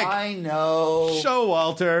 Classic. I know.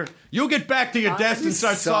 Showalter, you'll get back to your desk and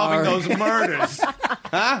start solving those murders.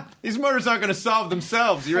 Huh? These murders aren't going to solve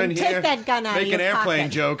themselves. You're in Take here that gun out making of your airplane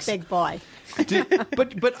pocket, jokes. big boy.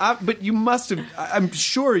 But you must have. I'm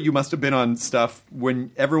sure you must have been on stuff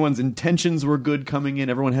when everyone's intentions were good coming in.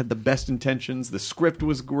 Everyone had the best intentions. The script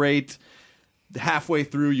was great. Halfway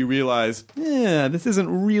through, you realize, this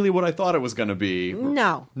isn't really what I thought it was going to be.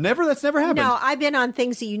 No. That's never happened. No, I've been on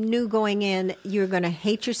things that you knew going in you're going to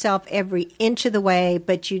hate yourself every inch of the way,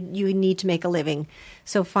 but you need to make a living.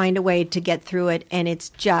 So find a way to get through it, and it's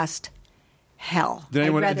just hell. Did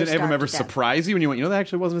anyone ever surprise you when you went, that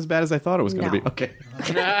actually wasn't as bad as I thought it was going to be? Okay.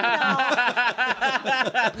 No.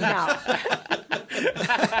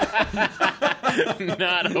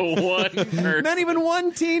 Not a one person. Not even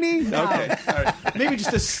one teeny? No. Okay. All right. Maybe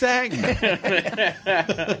just a sang.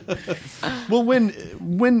 Well,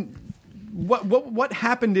 what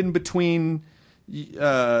happened in between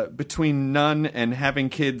Nun and having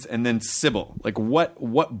kids and then Sybil? Like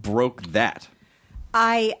what broke that?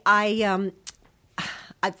 I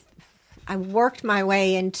worked my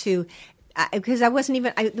way into because I wasn't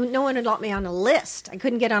even. No one had got me on a list. I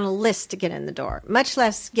couldn't get on a list to get in the door, much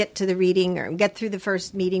less get to the reading or get through the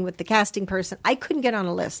first meeting with the casting person. I couldn't get on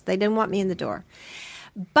a list. They didn't want me in the door.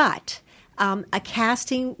 But a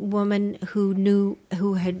casting woman who knew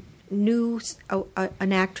an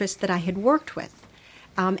actress that I had worked with,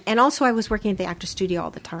 and also I was working at the Actors Studio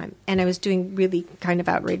all the time, and I was doing really kind of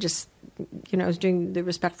outrageous. I was doing the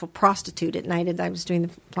respectful prostitute at night, and I was doing the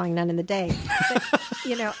Flying Nun in the day.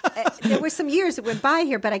 But, there were some years that went by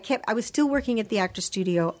here, but I was still working at the Actors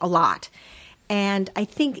Studio a lot. And I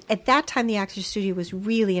think at that time, the Actors Studio was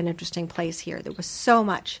really an interesting place here. There was so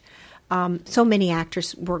much, so many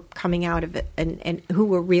actors were coming out of it, and who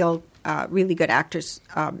were really good actors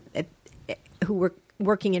who were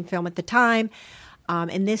working in film at the time.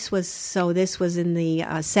 And this was in the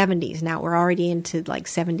 70s. Now we're already into like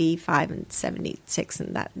 75 and 76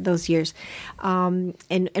 and those years.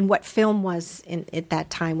 And what film was at that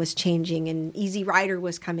time was changing, and Easy Rider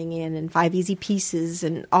was coming in, and Five Easy Pieces,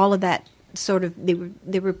 and all of that sort of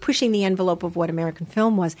they were pushing the envelope of what American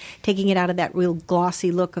film was, taking it out of that real glossy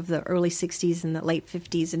look of the early 60s and the late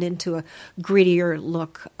 50s and into a grittier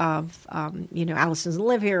look of Alice Doesn't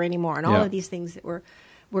Live Here Anymore, and all of these things that were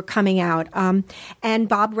coming out. And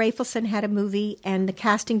Bob Rafelson had a movie, and the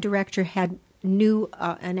casting director knew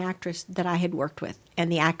an actress that I had worked with, and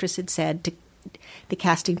the actress had said to the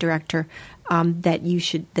casting director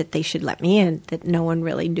that they should let me in, that no one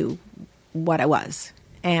really knew what I was.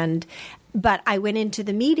 But I went into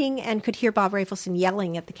the meeting and could hear Bob Rafelson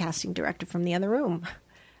yelling at the casting director from the other room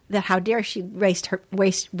that how dare she waste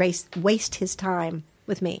his time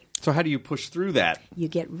with me. So how do you push through that? You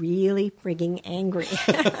get really frigging angry,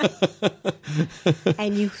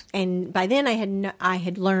 and by then I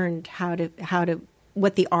had learned how to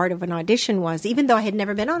what the art of an audition was. Even though I had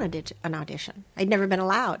never been on an audition, I'd never been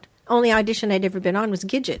allowed. Only audition I'd ever been on was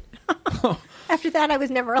Gidget. After that, I was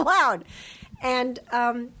never allowed, and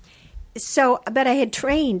but I had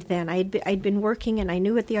trained then. I'd been working, and I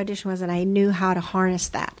knew what the audition was, and I knew how to harness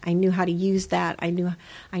that. I knew how to use that. I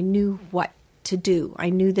knew what to do.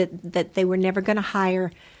 I knew that they were never going to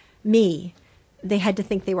hire me. They had to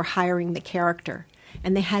think they were hiring the character,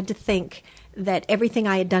 and they had to think that everything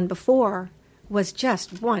I had done before was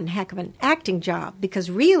just one heck of an acting job,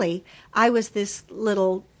 because really I was this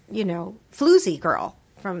little, floozy girl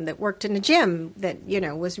that worked in a gym that,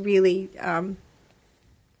 was really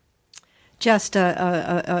just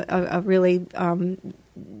a really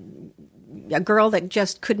a girl that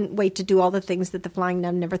just couldn't wait to do all the things that the Flying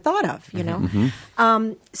Nun never thought of,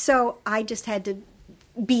 Mm-hmm. So I just had to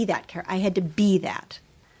be that character. I had to be that.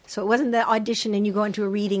 So it wasn't the audition and you go into a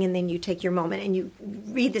reading and then you take your moment and you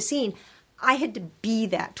read the scene. I had to be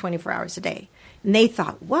that 24 hours a day. And they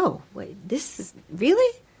thought, whoa, wait, this is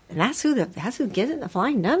really? And that's who Gidget the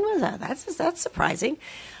Flying Nun was? That's surprising.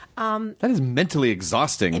 That is mentally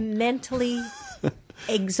exhausting. And mentally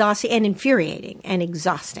exhausting and infuriating and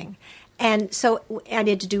exhausting. And so I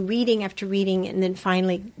had to do reading after reading, and then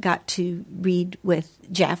finally got to read with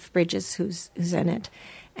Jeff Bridges, who's in it,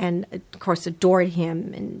 and of course adored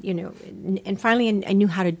him. And finally I knew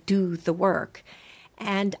how to do the work,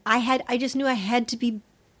 and I just knew I had to be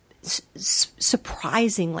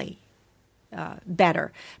surprisingly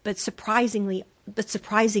better, but surprising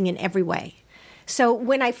in every way. So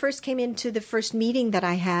when I first came into the first meeting that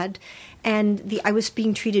I had, and I was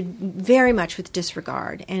being treated very much with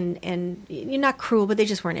disregard, and you're not cruel, but they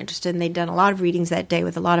just weren't interested, and they'd done a lot of readings that day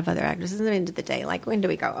with a lot of other actors. At the end of the day, like, when do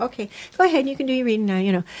we go? Okay, go ahead, you can do your reading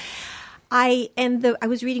now. I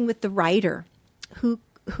was reading with the writer, who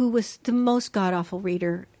was the most god awful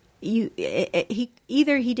reader. He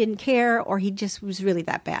either he didn't care or he just was really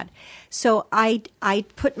that bad. So I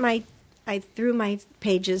threw my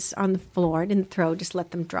pages on the floor, didn't throw, just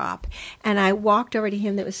let them drop. And I walked over to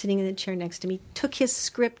him that was sitting in the chair next to me, took his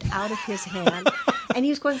script out of his hand, and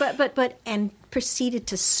he was going, but, and proceeded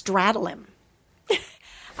to straddle him.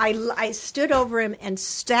 I stood over him and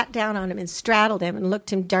sat down on him and straddled him and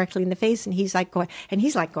looked him darkly in the face, and he's like going,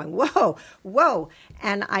 whoa, whoa.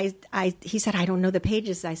 And he said, I don't know the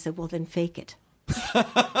pages. I said, well, then fake it.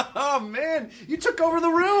 Oh, man, you took over the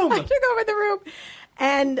room. I took over the room.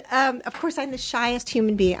 And, of course, I'm the shyest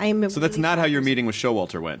human being. So that's not how your meeting with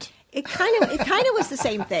Showalter went. It kind of was the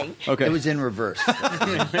same thing. Okay. It was in reverse.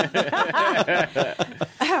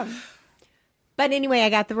 But anyway, I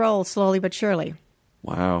got the role slowly but surely.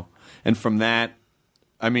 Wow. And from that,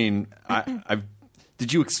 I mean,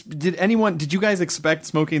 did you guys expect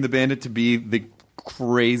Smokey and the Bandit to be the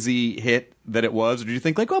crazy hit that it was? Or did you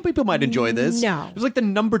think, like, oh, people might enjoy this? No. It was like the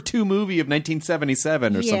number 2 movie of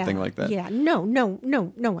 1977 or something like that. Yeah. No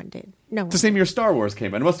one did. No one. It's the same year Star Wars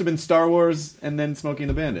came out. It must have been Star Wars and then Smokey and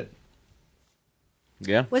the Bandit.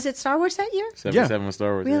 Yeah. Was it Star Wars that year? 77 was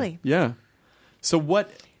Star Wars. Really? Yeah. So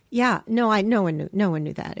what... Yeah, no one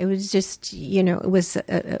knew that. It was just, it was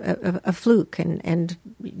a fluke, and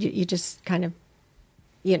you just kind of,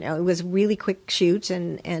 it was a really quick shoot,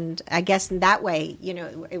 and I guess in that way,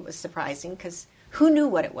 it was surprising because who knew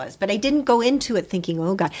what it was? But I didn't go into it thinking,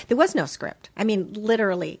 oh God, there was no script. I mean,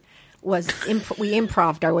 literally, we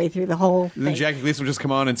improv'd our way through the whole thing. Then Jackie Gleason would just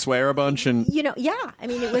come on and swear a bunch, and yeah. I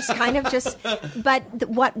mean, it was kind of just. But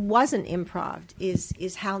what wasn't improv'd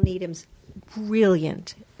is Hal Needham's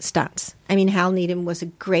brilliant stunts. I mean, Hal Needham was a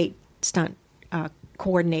great stunt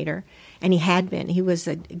coordinator, and he had been. He was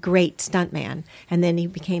a great stunt man, and then he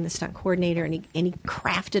became the stunt coordinator, and he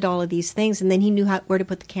crafted all of these things, and then he knew where to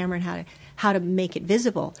put the camera and how to make it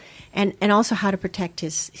visible, and also how to protect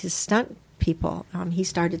his stunt people. He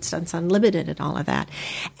started Stunts Unlimited and all of that,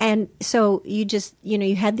 and so you just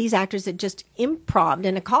you had these actors that just improv'd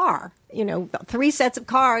in a car. 3 sets of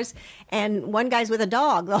cars, and one guy's with a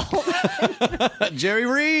dog. The whole Jerry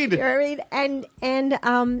Reed, and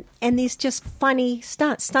these just funny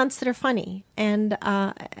stunts that are funny, and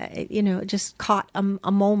just caught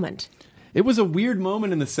a moment. It was a weird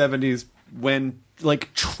moment in the 70s when,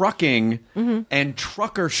 like, trucking and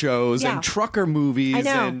trucker shows and trucker movies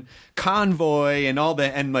and Convoy and all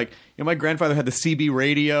that, and like, my grandfather had the CB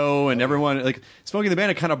radio, and everyone, like, Smokey and the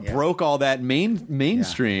Bandit kind of broke all that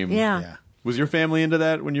mainstream. Yeah. Was your family into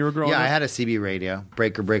that when you were growing up? Yeah, I had a CB radio,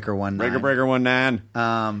 Breaker 19. Breaker 19.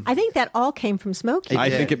 I think that all came from Smokey. I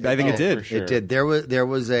think it did. For sure. It did. There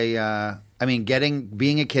was a. I mean,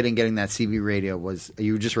 being a kid and getting that CB radio was.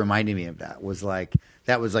 You were just reminding me of that. Was like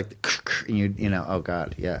that was like, and oh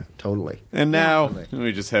God, yeah, totally. And now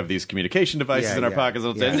we just have these communication devices in our pockets.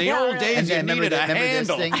 In the old days, you needed a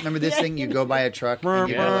handle. Remember this thing? You go by a truck and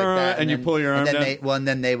you go like that, and you pull your arm down. And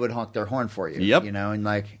then they would honk their horn for you. Yep. And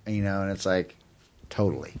and it's like,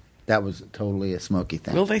 totally. That was totally a Smokey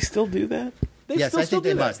thing. Will they still do that? Yes, I think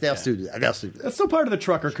they must. They'll still do that. That's still part of the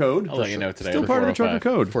trucker code. I'll let you know today. Still part of the trucker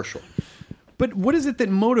code. For sure. But what is it that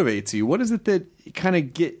motivates you? What is it that kind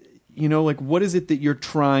of what is it that you're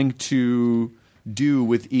trying to do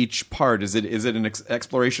with each part? Is it an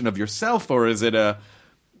exploration of yourself, or is it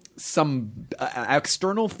some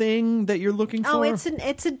external thing that you're looking for? Oh,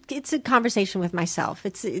 it's a conversation with myself.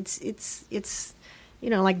 It's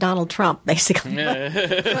like Donald Trump, basically.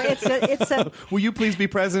 It's a. Will you please be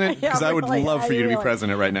president? Because I would love for you to be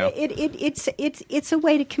president right now. It's a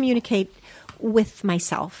way to communicate with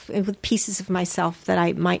myself, with pieces of myself that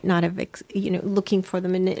I might not have, looking for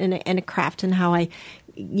them in a craft, and how I,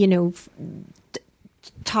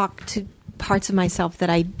 talk to parts of myself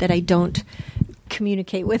that I don't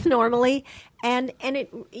communicate with normally, and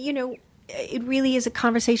it it really is a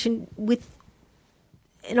conversation with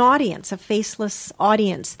an audience, a faceless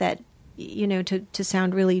audience that, to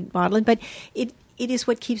sound really maudlin, but it it is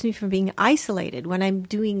what keeps me from being isolated. When I'm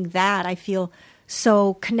doing that, I feel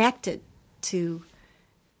so connected to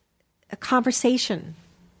a conversation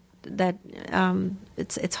that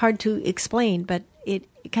it's hard to explain, but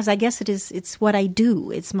because I guess it's what I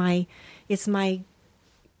do. It's my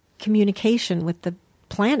communication with the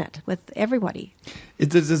planet, with everybody.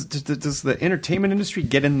 Does the entertainment industry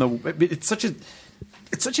get in the?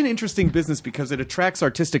 It's such an interesting business because it attracts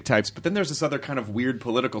artistic types, but then there's this other kind of weird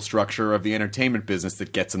political structure of the entertainment business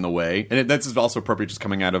that gets in the way, and that's also appropriate just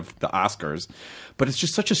coming out of the Oscars. But it's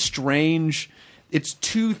just such a strange. It's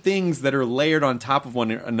two things that are layered on top of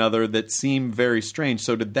one another that seem very strange.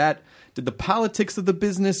 So did the politics of the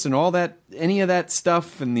business and all that, any of that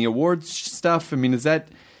stuff and the awards stuff? I mean, is that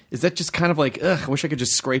just kind of like, ugh, I wish I could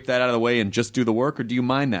just scrape that out of the way and just do the work, or do you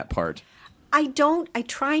mind that part? I don't. I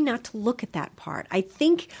try not to look at that part. I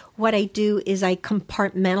think what I do is I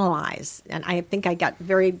compartmentalize. And I think I got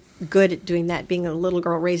very good at doing that, being a little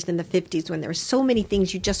girl raised in the 50s when there were so many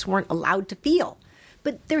things you just weren't allowed to feel.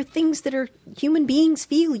 But there are things that are human beings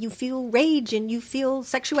feel. You feel rage and you feel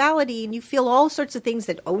sexuality and you feel all sorts of things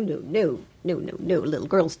that, oh, no, little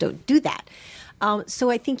girls don't do that. So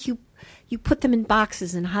I think you put them in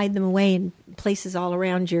boxes and hide them away in places all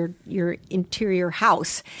around your interior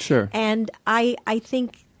house. Sure. And I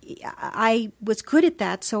think I was good at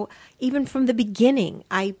that. So even from the beginning,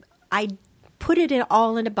 I put it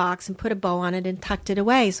all in a box and put a bow on it and tucked it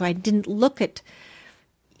away. So I didn't look at,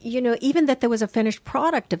 even that there was a finished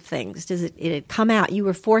product of things. It had come out. You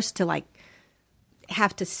were forced to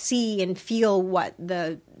have to see and feel what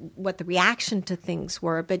the reaction to things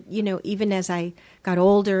were. But even as I got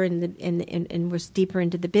older and was deeper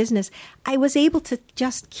into the business, I was able to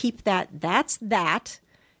just keep that's that,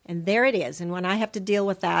 and there it is. And when I have to deal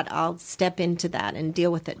with that, I'll step into that and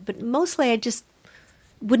deal with it. But mostly I just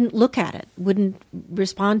wouldn't look at it, wouldn't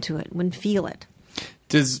respond to it, wouldn't feel it.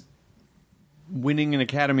 Does winning an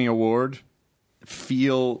Academy Award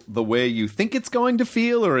feel the way you think it's going to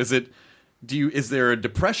feel, or is it? Is there a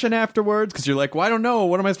depression afterwards? Because you're like, well, I don't know.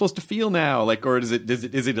 What am I supposed to feel now? Or is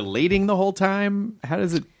it elating the whole time? How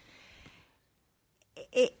does it?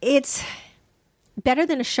 It's better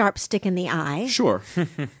than a sharp stick in the eye. Sure.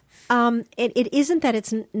 It isn't that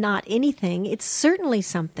it's not anything. It's certainly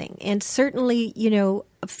something, and certainly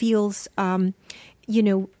feels a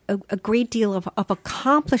great deal of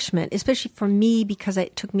accomplishment, especially for me because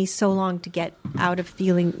it took me so long to get out of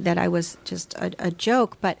feeling that I was just a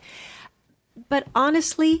joke, But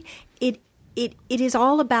honestly, it is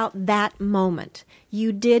all about that moment.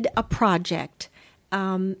 You did a project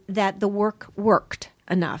that the work worked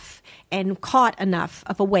enough and caught enough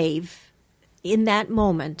of a wave in that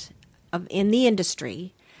moment in the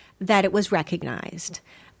industry that it was recognized.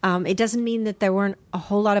 It doesn't mean that there weren't a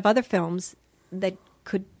whole lot of other films that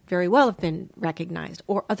could very well have been recognized,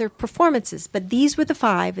 or other performances. But these were the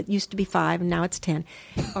 5, it used to be 5, and now it's 10,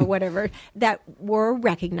 or whatever, that were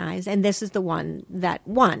recognized, and this is the one that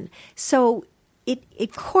won. So it,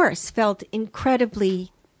 of course, felt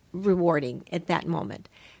incredibly rewarding at that moment.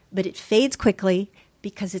 But it fades quickly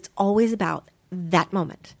because it's always about that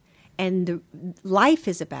moment. And life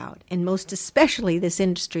is about, and most especially this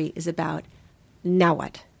industry is about, now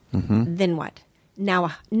what? Mm-hmm. Then what? Now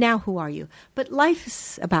who are you? But life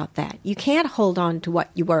is about that. You can't hold on to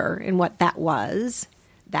what you were and what that was.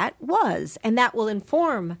 That was. And that will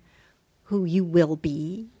inform who you will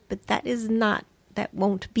be. But that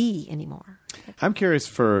won't be anymore. I'm curious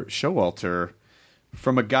for Showalter,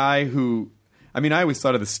 from a guy who, I always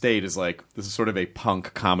thought of the state as like, this is sort of a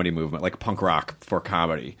punk comedy movement, like punk rock for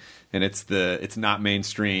comedy. And it's not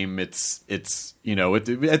mainstream. It's at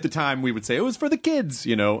the time we would say it was for the kids,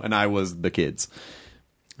 and I was the kids.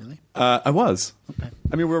 Really? I was. Okay.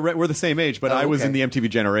 We're the same age, but I was okay. in the MTV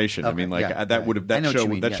generation. Okay.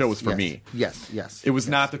 That show was for me. Yes. It was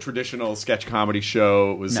not the traditional sketch comedy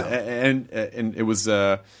show. It was, no. and it was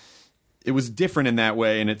different in that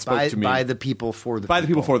way, and it spoke to me by the people for the by people. the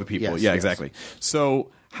people for the people. Yes, yeah, yes. exactly.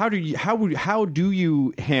 So how do you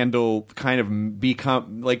handle kind of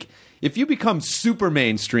become like, if you become super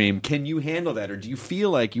mainstream, can you handle that, or do you feel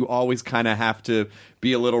like you always kind of have to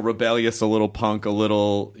be a little rebellious, a little punk, a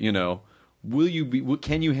little can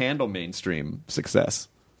you handle mainstream success?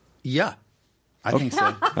 Yeah, I think so.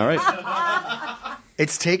 All right.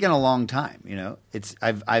 It's taken a long time,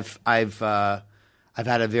 I've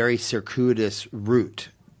had a very circuitous route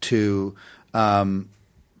to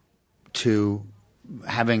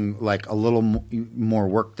having like a little more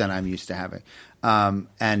work than I'm used to having. And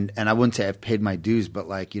I wouldn't say I've paid my dues, but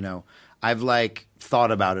I've like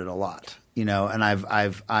thought about it a lot, and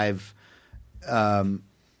I've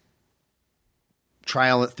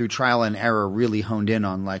through trial and error, really honed in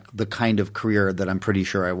on like the kind of career that I'm pretty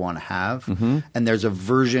sure I want to have. And there's a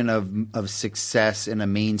version of success in a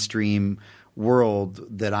mainstream world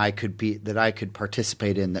that I could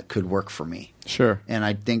participate in that could work for me. Sure. And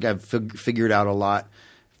I think I've figured out a lot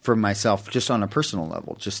for myself just on a personal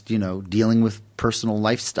level, just, dealing with personal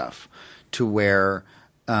life stuff to where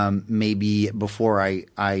maybe before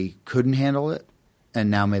I couldn't handle it, and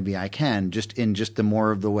now maybe I can, just in the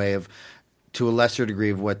more of the way of, to a lesser degree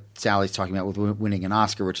of what Sally's talking about with winning an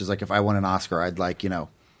Oscar, which is like if I won an Oscar, I'd like,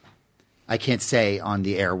 I can't say on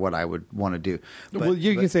the air what I would want to do. Well,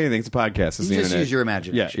 you can say anything. It's a podcast. It's the just internet. use your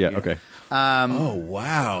imagination. Yeah, okay. Oh,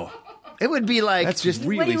 wow. It would be like That's just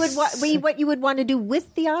really what you would want to do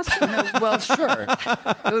with the Oscar? well, sure.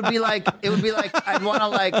 It would be like I'd want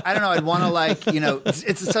to I'd want to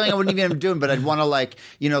it's something I wouldn't even do, but I'd want to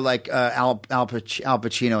Al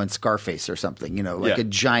Pacino and Scarface or something, a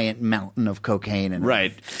giant mountain of cocaine and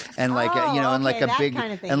right, and like and like a big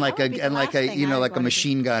kind of thing. and like That would be a and the like last a thing I'd like a wanna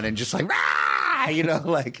machine gun and just like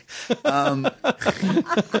like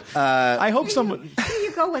I hope someone. Here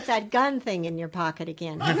you go with that gun thing in your pocket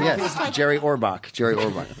again. Yes, Jerry Orbach.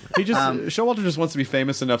 He just Showalter just wants to be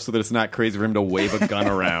famous enough so that it's not crazy for him to wave a gun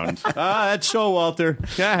around. That's Showalter.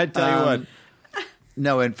 Yeah, I tell you what.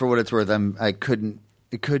 No, and for what it's worth, I couldn't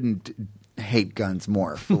hate guns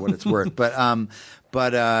more for what it's worth. But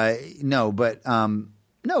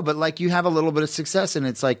like you have a little bit of success, and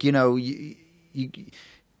it's like you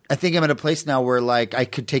I think I'm at a place now where like I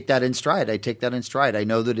could take that in stride. I take that in stride. I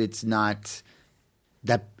know that it's not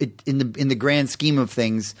that in the grand scheme of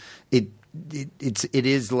things, it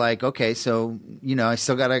is like, okay, so I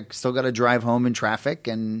still gotta drive home in traffic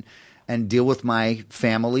and deal with my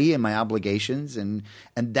family and my obligations and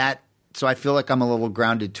that. So I feel like I'm a little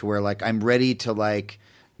grounded to where like I'm ready to like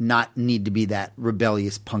not need to be that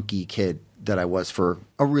rebellious punky kid that I was for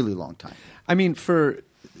a really long time. I mean, for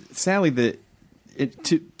Sally, to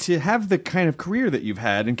have the kind of career that you've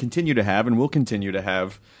had and continue to have and will continue to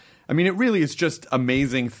have, I mean, it really is just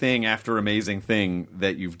amazing thing after amazing thing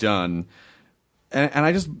that you've done. And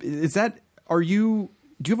I just, do you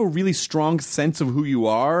have a really strong sense of who you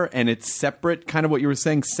are and it's separate, kind of what you were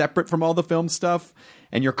saying, separate from all the film stuff,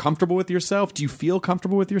 and you're comfortable with yourself? Do you feel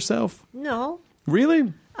comfortable with yourself? No.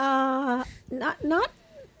 Really? Not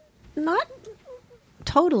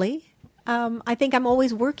totally. I think I'm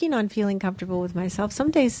always working on feeling comfortable with myself.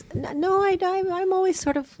 Some days, no, I'm always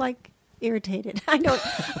sort of like irritated. I don't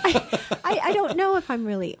know if I'm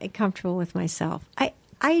really comfortable with myself. I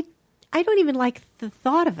don't even like the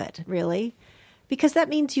thought of it, really, because that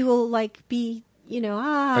means you will like be,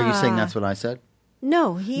 Are you saying that's what I said?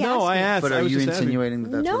 No, he asked me. I asked. But are you insinuating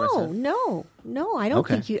that that's what I said? No, I don't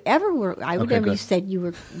think you ever were. I would never. You said you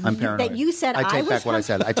were. I'm paranoid. That you said I take back what I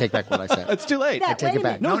said. I take back what I said. It's too late. I take it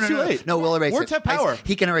back. No, it's too late. No, we'll erase it. Words have power.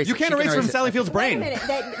 He can erase it. You can't erase it from Sally Field's brain. Wait a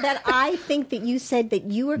minute. That I think that you said that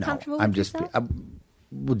you were comfortable with yourself?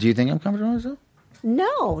 Well, do you think I'm comfortable with myself?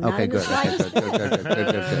 No. Okay, good. Good.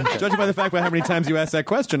 Judging by the fact by how many times you asked that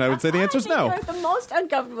question, I would say the answer is no. You're the most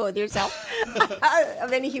uncomfortable with yourself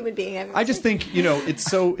of any human being I've ever I just think it's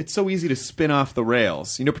so easy to spin off the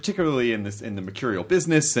rails. Particularly in the mercurial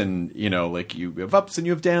business, and like you have ups and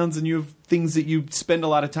you have downs, and you have things that you spend a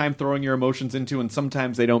lot of time throwing your emotions into, and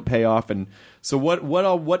sometimes they don't pay off. And so,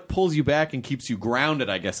 what pulls you back and keeps you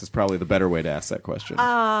grounded? I guess is probably the better way to ask that question.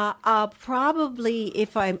 Probably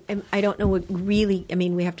if I don't know what really. I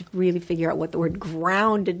mean, we have to really figure out what the word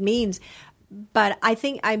grounded means. But I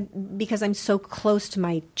think because I'm so close to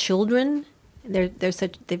my children.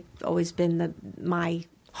 They've always been my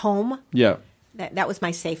home. Yeah. That was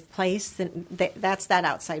my safe place. And that's that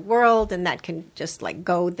outside world, and that can just like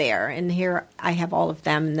go there. And here I have all of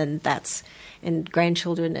them, and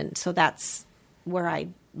grandchildren, and so that's where I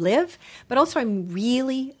live. But also, I'm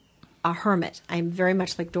really a hermit. I'm very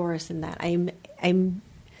much like Doris in that I'm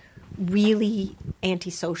really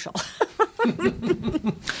antisocial.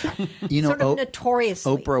 Sort of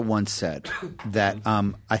notoriously. Oprah once said that.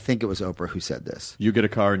 I think it was Oprah who said this. You get a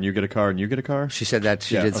car, and you get a car, and you get a car. She said that.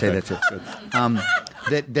 She did say that too.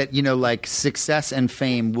 That like success and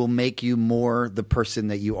fame will make you more the person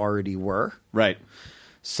that you already were. Right.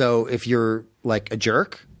 So if you're like a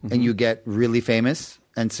jerk and you get really famous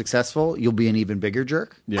and successful, you'll be an even bigger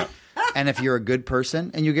jerk. Yeah. And if you're a good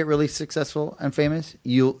person and you get really successful and famous,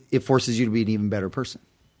 it forces you to be an even better person.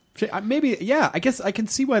 Maybe, yeah. I guess I can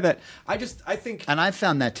see why that. I think, and I've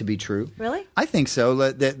found that to be true. Really? I think so.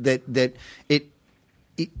 That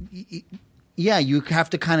yeah, you have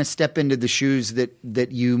to kind of step into the shoes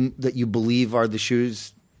that you believe are the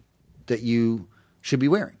shoes that you should be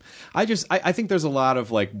wearing. I think there's a lot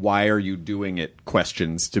of like, why are you doing it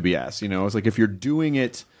questions to be asked. It's like if you're doing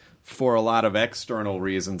it for a lot of external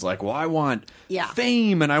reasons, like, well, I want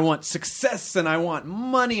fame and I want success and I want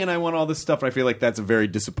money and I want all this stuff. And I feel like that's a very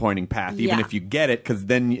disappointing path, even if you get it, because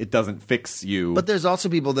then it doesn't fix you. But there's also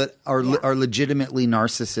people that are legitimately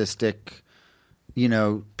narcissistic,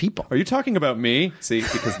 people. Are you talking about me? See,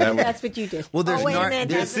 because that's what you did. Well, there's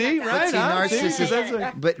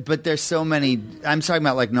narcissistic. But there's so many. I'm talking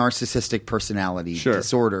about like narcissistic personality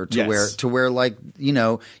disorder to where like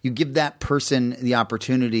you give that person the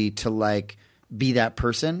opportunity to like be that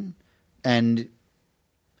person, and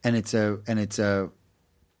then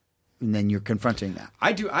you're confronting that.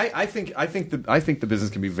 I think the business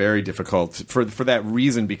can be very difficult for that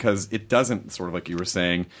reason, because it doesn't, sort of like you were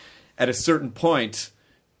saying, at a certain point,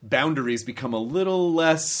 boundaries become a little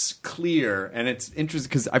less clear, and it's interesting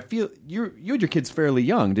because I feel you had your kids fairly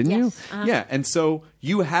young, didn't you? Yeah, and so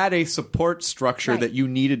you had a support structure that you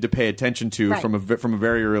needed to pay attention to from a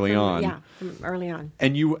very early on. Yeah, from early on.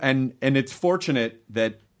 And you and it's fortunate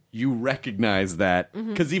that you recognize that,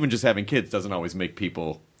 because even just having kids doesn't always make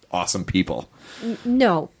people awesome people.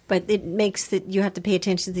 No, but it makes that you have to pay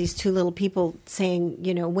attention to these two little people saying,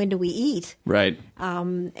 when do we eat? Right. I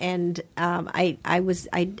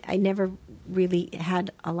never really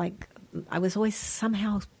had I was always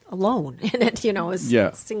somehow alone in it, I was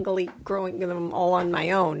singly growing them all on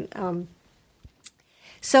my own.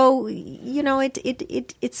 So,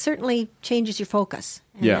 it certainly changes your focus.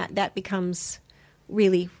 And that becomes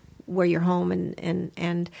really where you're home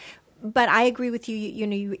and but I agree with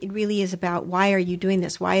you. It really is about, why are you doing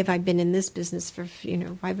this? Why have I been in this business for?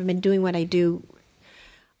 Why have I been doing what I do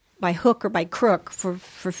by hook or by crook for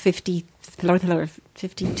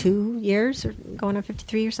 52 years, or going on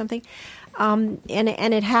 53 or something? And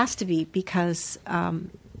it has to be because of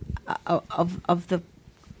the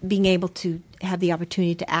being able to have the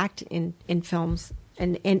opportunity to act in films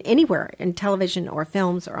and anywhere, in television or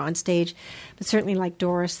films or on stage, but certainly like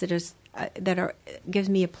Doris, gives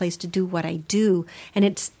me a place to do what I do. And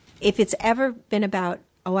if it's ever been about,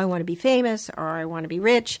 I want to be famous or I want to be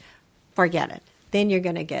rich, forget it. Then you're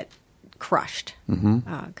going to get crushed,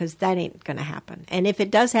 because that ain't going to happen. And if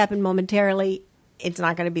it does happen momentarily, it's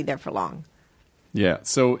not going to be there for long. Yeah.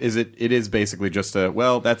 So it is basically just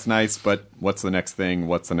that's nice, but what's the next thing?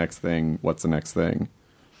 What's the next thing? What's the next thing?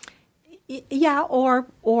 Yeah. Or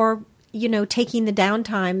taking the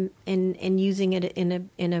downtime and using it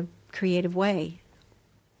in a creative way.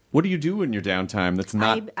 What do you do in your downtime that's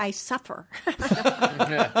not... I suffer.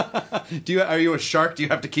 Are you a shark? Do you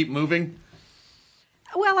have to keep moving?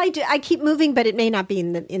 Well, I do. I keep moving, but it may not be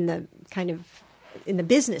in the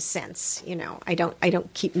business sense. I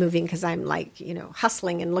don't keep moving because I'm like,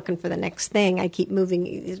 hustling and looking for the next thing. I keep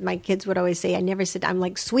moving. My kids would always say, I never sit. I'm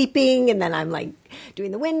like sweeping, and then I'm like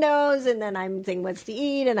doing the windows, and then I'm saying what's to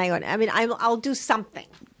eat, and I'll do something.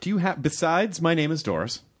 Do you have, besides My Name is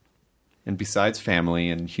Doris, and besides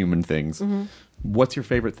family and human things, what's your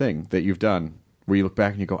favorite thing that you've done where you look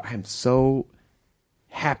back and you go, I am so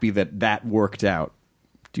happy that worked out?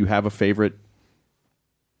 Do you have a favorite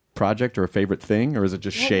project or a favorite thing, or is it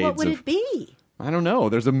just shades? What would it be? I don't know.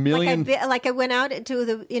 There's a million. Like I went out into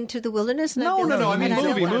the wilderness. And No. I mean, one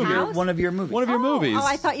of your movies. One of your movies. Oh,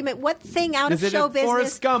 I thought you meant what thing out of show business? Is it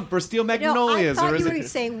Forrest Gump or Steel Magnolias? No, I thought you were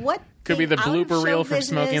saying what. Could be the blooper reel from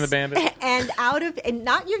Smokey and the Bandit. And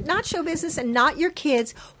not show business and not your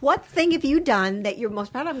kids. What thing have you done that you're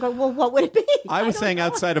most proud of? I'm going, well, what would it be? I was saying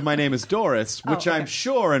outside of My Name is Doris, which I'm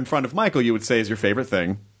sure in front of Michael you would say is your favorite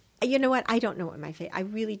thing. You know what? I don't know what I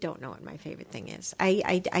really don't know what my favorite thing is.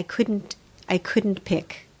 I couldn't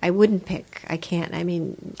pick. I wouldn't pick. I can't. I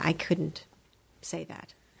mean, I couldn't say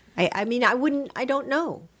that. I mean, I wouldn't. I don't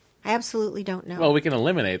know. I absolutely don't know. Well, we can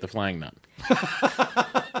eliminate the flying nun.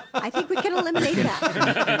 I think we can eliminate that.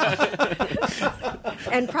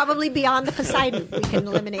 And probably Beyond the Poseidon, we can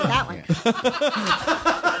eliminate that one.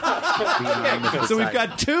 So we've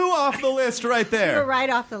got 2 off the list right there. We're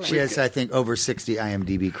right off the list. She has, I think, over 60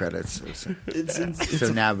 IMDb credits.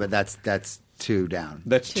 So now, but that's 2 down.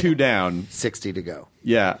 That's 2 down. 60 to go.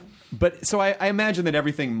 Yeah. But so I imagine that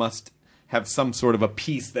everything must have some sort of a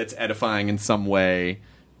piece that's edifying in some way.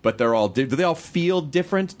 But they're all do they all feel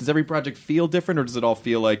different? Does every project feel different, or does it all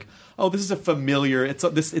feel like, oh, this is a familiar? It's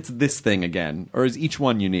this thing again, or is each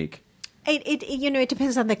one unique? It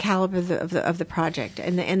depends on the caliber of the project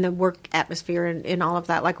and the work atmosphere and all of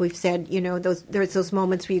that. Like we've said, there's those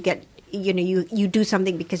moments where you get you do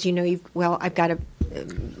something because I've got to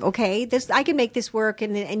I can make this work,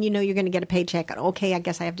 and you're going to get a paycheck. Okay, I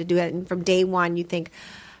guess I have to do it. And from day one, you think,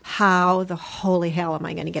 how the holy hell am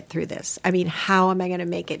I going to get through this? I mean, how am I going to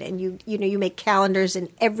make it? And you make calendars in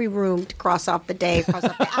every room to cross off the day, cross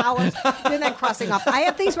off the hours. You're not crossing off. I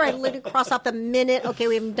have things where I literally cross off the minute. Okay,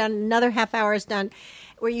 we haven't done another half hour is done.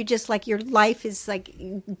 Where you just like your life is like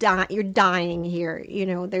you're dying here.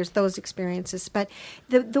 There's those experiences, but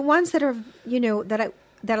the ones that are that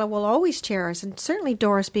I will always cherish, and certainly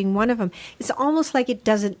Doris being one of them. It's almost like it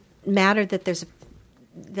doesn't matter that there's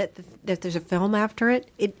a film after it.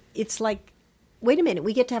 It's like, wait a minute,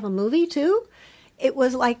 we get to have a movie too? It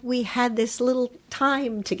was like we had this little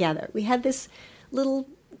time together. We had this little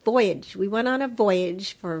voyage. We went on a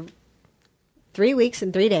voyage for 3 weeks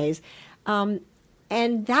and 3 days.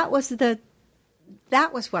 And that was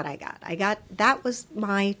what I got. That was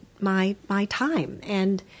my time.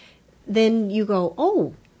 And then you go,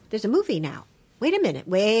 oh, there's a movie now. Wait a minute.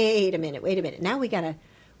 Now we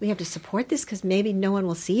have to support this because maybe no one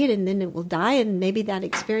will see it and then it will die, and maybe that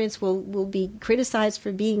experience will be criticized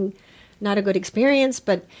for being not a good experience.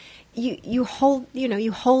 But you hold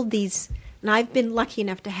these, and I've been lucky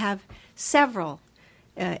enough to have several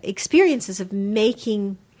experiences of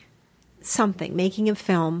making a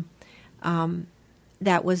film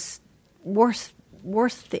that was worth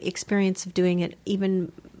the experience of doing it,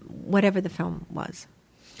 even whatever the film was.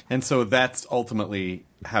 And so that's ultimately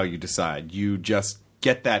how you decide. You just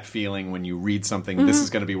get that feeling when you read something, this is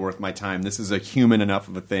going to be worth my time. This is a human enough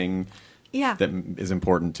of a thing that is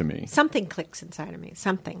important to me. Something clicks inside of me.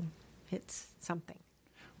 Something hits something.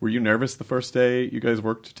 Were you nervous the first day you guys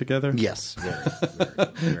worked together? Yes.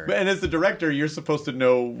 Very. And as the director, you're supposed to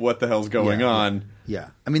know what the hell's going on. Yeah.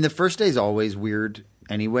 I mean, the first day is always weird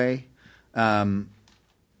anyway,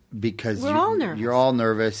 because we're all nervous. You're all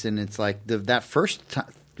nervous, and it's like that first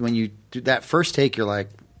time when you do that first take, you're like,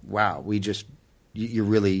 wow, you're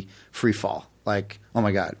really free fall. Like, oh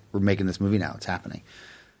my God, we're making this movie now. It's happening.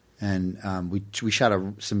 And we shot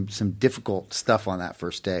some difficult stuff on that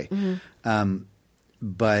first day.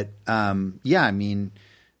 But I mean,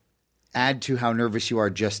 add to how nervous you are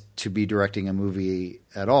just to be directing a movie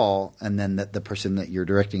at all, and then that the person that you're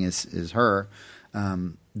directing is her.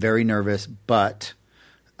 Very nervous, but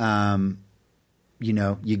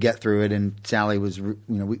you get through it. And Sally was,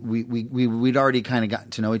 we'd already kind of gotten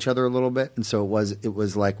to know each other a little bit, and so it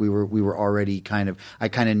was like we were already I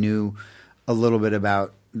kind of knew a little bit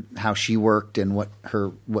about how she worked and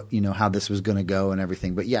how this was going to go and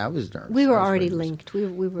everything. But yeah, I was nervous. We were already linked. We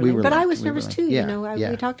were linked. But I was nervous too.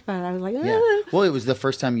 We talked about it. I was like, Well, it was the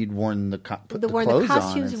first time you'd worn the clothes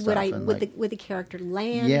costumes on with the character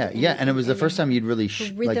land. And it was the first time you'd really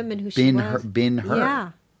rhythm and who she was. been her.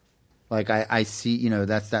 Yeah. Like I see,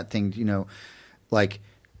 that's that thing. Like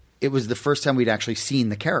it was the first time we'd actually seen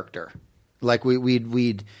the character. Like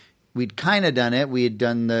we'd kind of done it. We had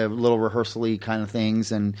done the little rehearsal-y kind of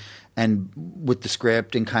things and with the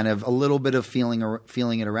script and kind of a little bit of feeling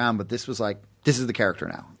it around. But this was like, this is the character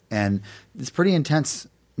now. And it's a pretty intense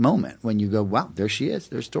moment when you go, wow, there she is.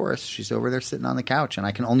 There's Doris. She's over there sitting on the couch. And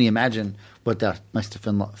I can only imagine what that must have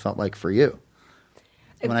felt like for you.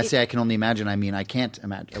 When I say I can only imagine, I mean I can't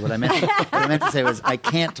imagine. What I meant to say was I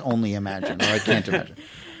can't only imagine, or I can't imagine.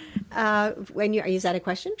 Is that a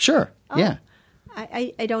question? Sure. Oh. Yeah.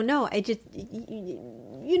 I don't know. I just,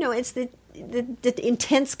 it's the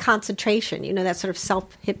intense concentration, that sort of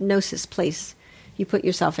self-hypnosis place you put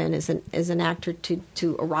yourself in as an actor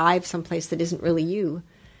to arrive someplace that isn't really you,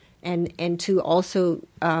 and to also,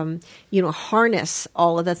 harness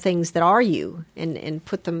all of the things that are you and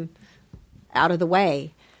put them out of the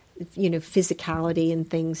way, physicality and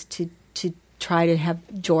things to try to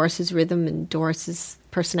have Doris's rhythm and Doris's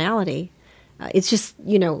personality. It's just,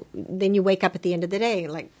 then you wake up at the end of the day,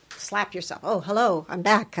 like slap yourself. Oh, hello, I'm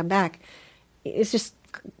back. It's just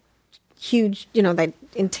huge, that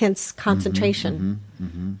intense concentration.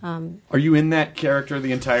 Are you in that character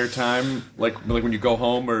the entire time? Like when you go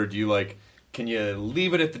home, or do you can you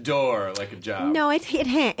leave it at the door like a job? No,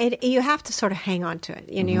 you have to sort of hang on to it.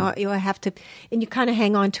 You have to, and you kind of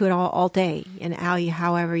hang on to it all day, and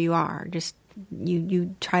however you are, just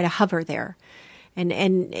you try to hover there. And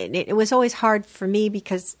it was always hard for me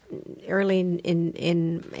because early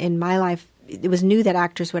in my life, it was new that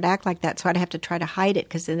actors would act like that, so I'd have to try to hide it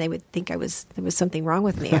because then they would think there was something wrong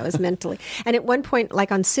with me. I was mentally. And at one point,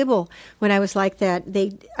 like on Sybil, when I was like that,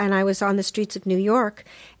 I was on the streets of New York,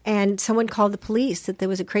 and someone called the police that there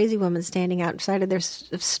was a crazy woman standing outside of their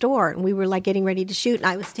store, and we were like getting ready to shoot, and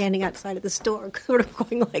I was standing outside of the store, sort of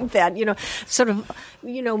going like that, sort of,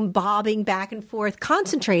 bobbing back and forth,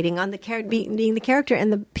 concentrating on the being the character,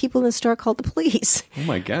 and the people in the store called the police. Oh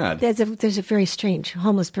my God! There's a very strange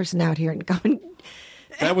homeless person out here, and going.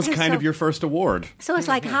 That was kind of your first award. So it's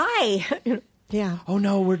like, hi. Yeah. Oh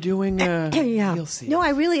no, we're doing. Yeah. You'll see. No, I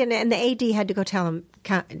really and the AD had to go tell him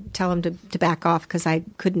to back off because I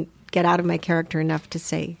couldn't get out of my character enough to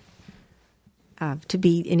say to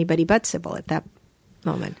be anybody but Sybil at that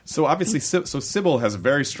moment. So obviously, Sybil has a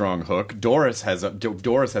very strong hook. Doris has a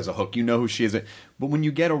hook. You know who she is. But when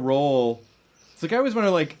you get a role, it's like I always wonder,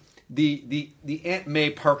 like the Aunt May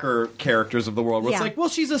Parker characters of the world. Where it's like, well,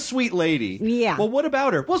 she's a sweet lady. Yeah. Well, what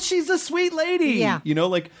about her? Well, she's a sweet lady. Yeah. You know,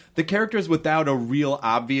 like the characters without a real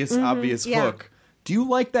obvious hook. Do you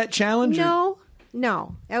like that challenge?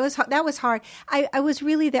 No, that was hard. I was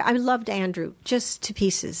really there. I loved Andrew just to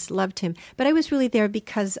pieces, loved him. But I was really there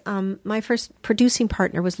because my first producing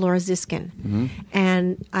partner was Laura Ziskin,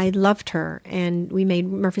 and I loved her. And we made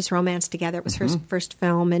Murphy's Romance together. It was her first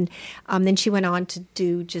film, and then she went on to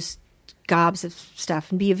do just gobs of stuff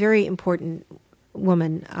and be a very important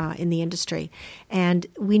woman in the industry. And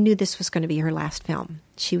we knew this was going to be her last film.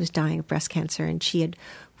 She was dying of breast cancer, and she had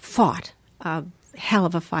fought hell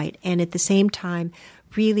of a fight, and at the same time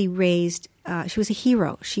really raised she was a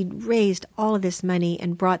hero. She'd raised all of this money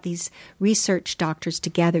and brought these research doctors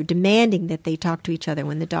together, demanding that they talk to each other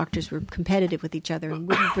when the doctors were competitive with each other and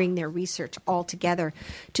wouldn't bring their research all together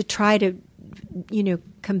to try to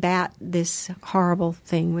combat this horrible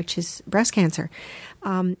thing, which is breast cancer.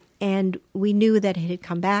 And we knew that it had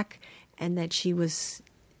come back and that she was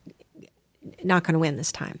not going to win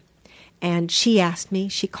this time. And she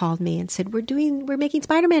called me and said, we're making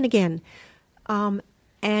Spider-Man again.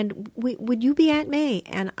 And would you be Aunt May?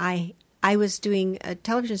 And I was doing a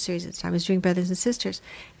television series at the time. I was doing Brothers and Sisters.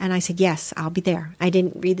 And I said, yes, I'll be there. I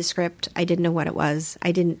didn't read the script. I didn't know what it was.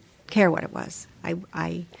 I didn't care what it was.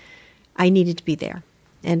 I needed to be there.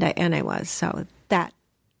 And I was. So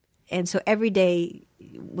every day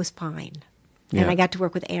was fine. Yeah. And I got to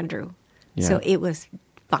work with Andrew. Yeah. So it was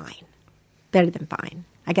fine. Better than fine.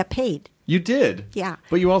 I got paid. You did? Yeah.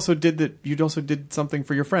 But you also did that. You also did something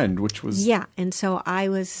for your friend, which was... Yeah, and so I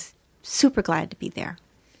was super glad to be there.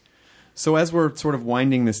 So as we're sort of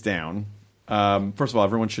winding this down, first of all,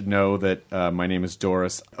 everyone should know that My Name is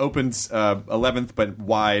Doris opens 11th, but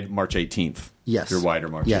wide March 18th. Yes. If you're wider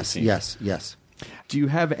March 18th. Yes. Do you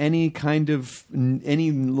have any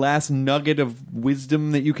last nugget of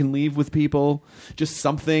wisdom that you can leave with people? Just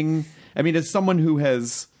something... I mean, as someone who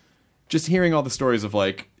has... Just hearing all the stories of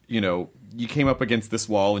you came up against this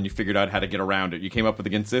wall and you figured out how to get around it. You came up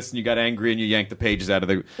against this and you got angry and you yanked the pages out of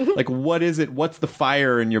the... what is it? What's the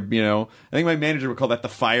fire in your, I think my manager would call that the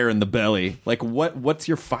fire in the belly. What's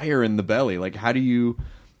your fire in the belly? How do you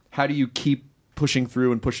keep pushing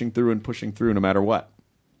through and pushing through and pushing through no matter what?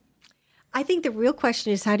 I think the real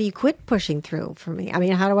question is, how do you quit pushing through for me? I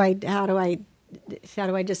mean, how do I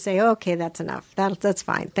just say, okay, that's enough. That's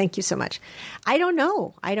fine. Thank you so much. I don't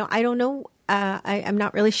know. I don't know. I'm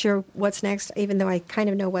not really sure what's next, even though I kind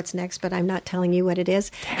of know what's next, but I'm not telling you what it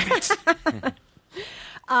is. Please.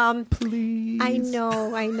 I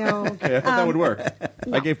know. Okay, I thought that would work.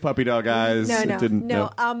 No. I gave Puppy Dog Eyes. No. It didn't. No.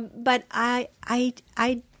 But I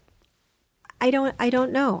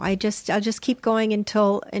don't know. I'll just keep going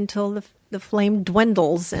until the flame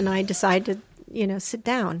dwindles and I decide to sit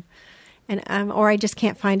down. And or I just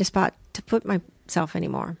can't find a spot to put myself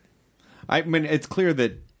anymore. I mean, it's clear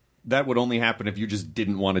that would only happen if you just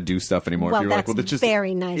didn't want to do stuff anymore. Well, if you were that's this just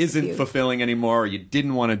very nice. Isn't fulfilling anymore, or you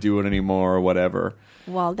didn't want to do it anymore, or whatever.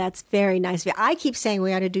 Well, that's very nice of you. I keep saying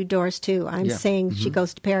we ought to do Doris too. I'm saying she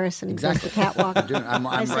goes to Paris and goes to the catwalk. I'm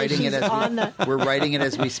writing it we're writing it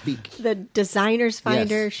as we speak. The designers find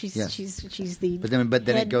her. She's the but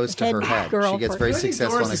then it goes to her head. She gets very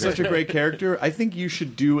successful. Doris is such a great character. I think you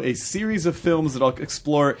should do a series of films that'll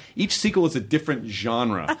explore. Each sequel is a different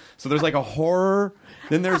genre. So there's like a horror.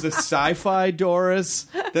 Then there's a sci-fi Doris.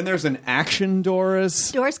 Then there's an action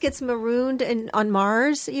Doris. Doris gets marooned on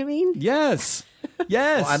Mars, you mean? Yes.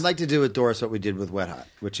 Well, I'd like to do with Doris what we did with Wet Hot,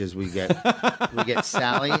 which is we get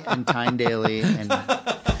Sally and Tyne Daly and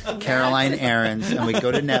Caroline Ahrens, and we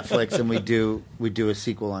go to Netflix and we do a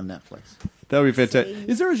sequel on Netflix. That would be fantastic.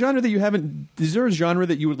 Is there a genre that you haven't? Is there a genre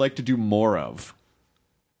that you would like to do more of?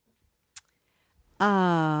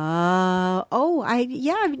 I've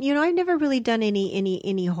never really done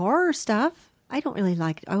any horror stuff. I don't really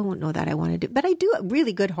like. I won't know that I want to do, but I do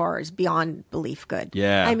really good horrors beyond belief. Good.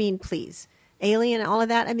 Yeah. I mean, please, Alien, all of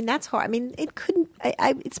that. I mean, that's horror. I mean, it couldn't.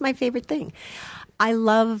 It's my favorite thing. I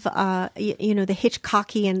love, the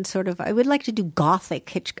Hitchcockian sort of. I would like to do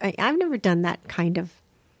gothic I've never done that kind of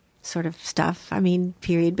sort of stuff. I mean,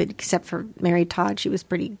 period. But except for Mary Todd, she was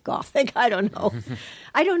pretty gothic. I don't know.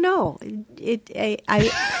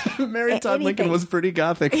 Mary Todd Lincoln was pretty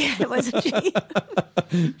gothic. Wasn't she?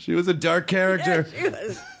 She was a dark character. Yeah, she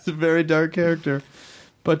was. It's a very dark character.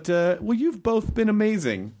 But, well, you've both been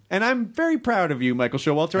amazing. And I'm very proud of you, Michael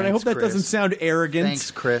Showalter. And I hope that Chris. doesn't sound arrogant.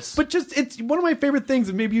 Thanks, Chris. But just, it's one of my favorite things,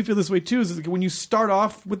 and maybe you feel this way too, is like when you start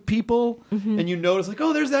off with people and you notice, like,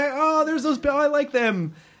 oh, there's those people, I like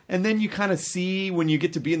them. And then you kind of see when you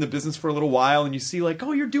get to be in the business for a little while and you see like,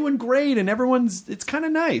 oh, you're doing great and it's kind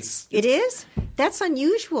of nice. It is? That's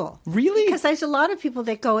unusual. Really? Because there's a lot of people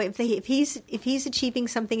that go, if he's achieving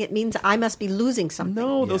something, it means I must be losing something.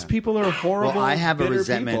 No, those people are horrible. Well, I have a bitter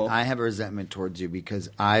resentment. people. I have a resentment towards you because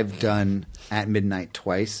I've done At Midnight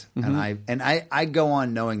twice, and I go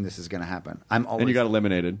on knowing this is going to happen. I'm always And you got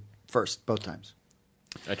eliminated. first both times.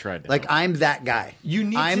 I tried. Like I'm that guy.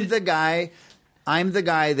 I'm the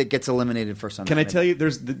guy that gets eliminated first on. Can I tell you?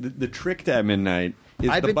 There's the trick to At Midnight is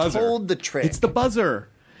I've the been buzzer. told the trick. It's the buzzer.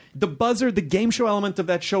 The buzzer, the game show element of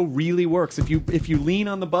that show really works. If you lean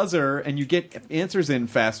on the buzzer and you get answers in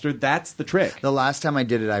faster, that's the trick. The last time I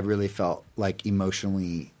did it, I really felt like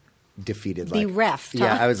emotionally defeated. Bereft,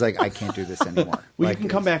 Yeah, huh? I was like, I can't do this anymore. Well, like, you can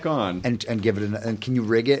come back on and give it. And can you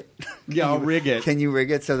rig it? Yeah, I'll rig it. Can you rig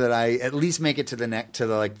it so that I at least make it to the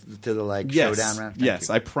Yes. showdown round? Thank Yes,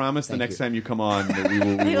 you. I promise the Thank next you. time you come on that we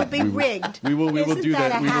will. It'll be rigged. We will Isn't do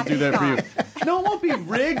that. that a We will do that for you. happy No, it won't be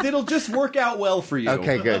rigged. It'll just work out well for you.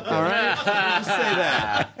 Okay, good. All right, just say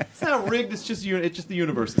that. It's not rigged. It's just the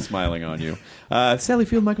universe is smiling on you. Sally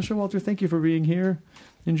Field, Michael Showalter, thank you for being here.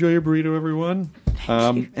 Enjoy your burrito, everyone.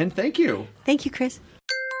 And thank you. Thank you, Chris.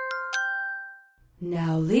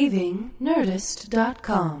 Now leaving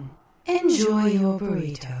Nerdist.com. Enjoy your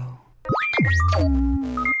burrito.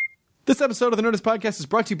 This episode of the Nerdist Podcast is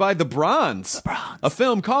brought to you by The Bronze. A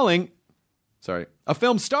film starring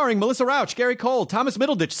Melissa Rauch, Gary Cole, Thomas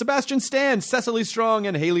Middleditch, Sebastian Stan, Cecily Strong,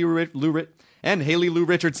 and Haley Lou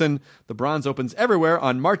Richardson. The Bronze opens everywhere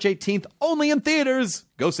on March 18th, only in theaters.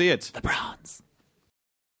 Go see it. The Bronze.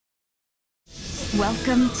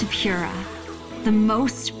 Welcome to Pura, the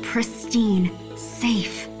most pristine,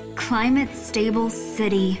 safe, climate-stable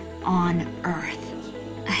city on Earth.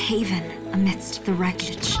 A haven amidst the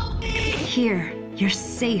wreckage. Here, you're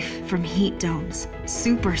safe from heat domes,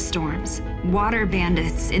 superstorms, water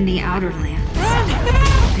bandits in the outer lands.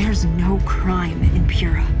 There's no crime in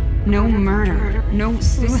Pura. No murder, no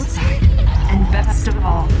suicide. And best of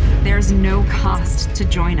all, there's no cost to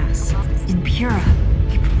join us. In Pura,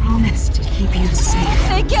 we promise to keep you safe.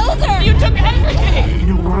 They killed her! You took everything! In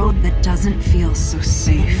a world that doesn't feel so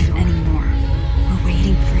safe anymore, we're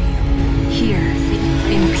waiting for you. Here,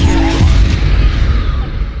 in Pura.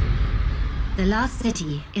 The Last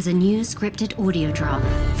City is a new scripted audio drama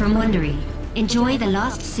from Wondery. Enjoy The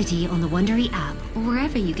Last City on the Wondery app or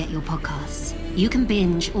wherever you get your podcasts. You can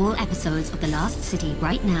binge all episodes of The Last City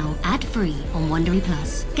right now, ad-free on Wondery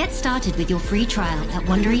Plus. Get started with your free trial at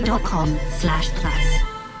Wondery.com/plus.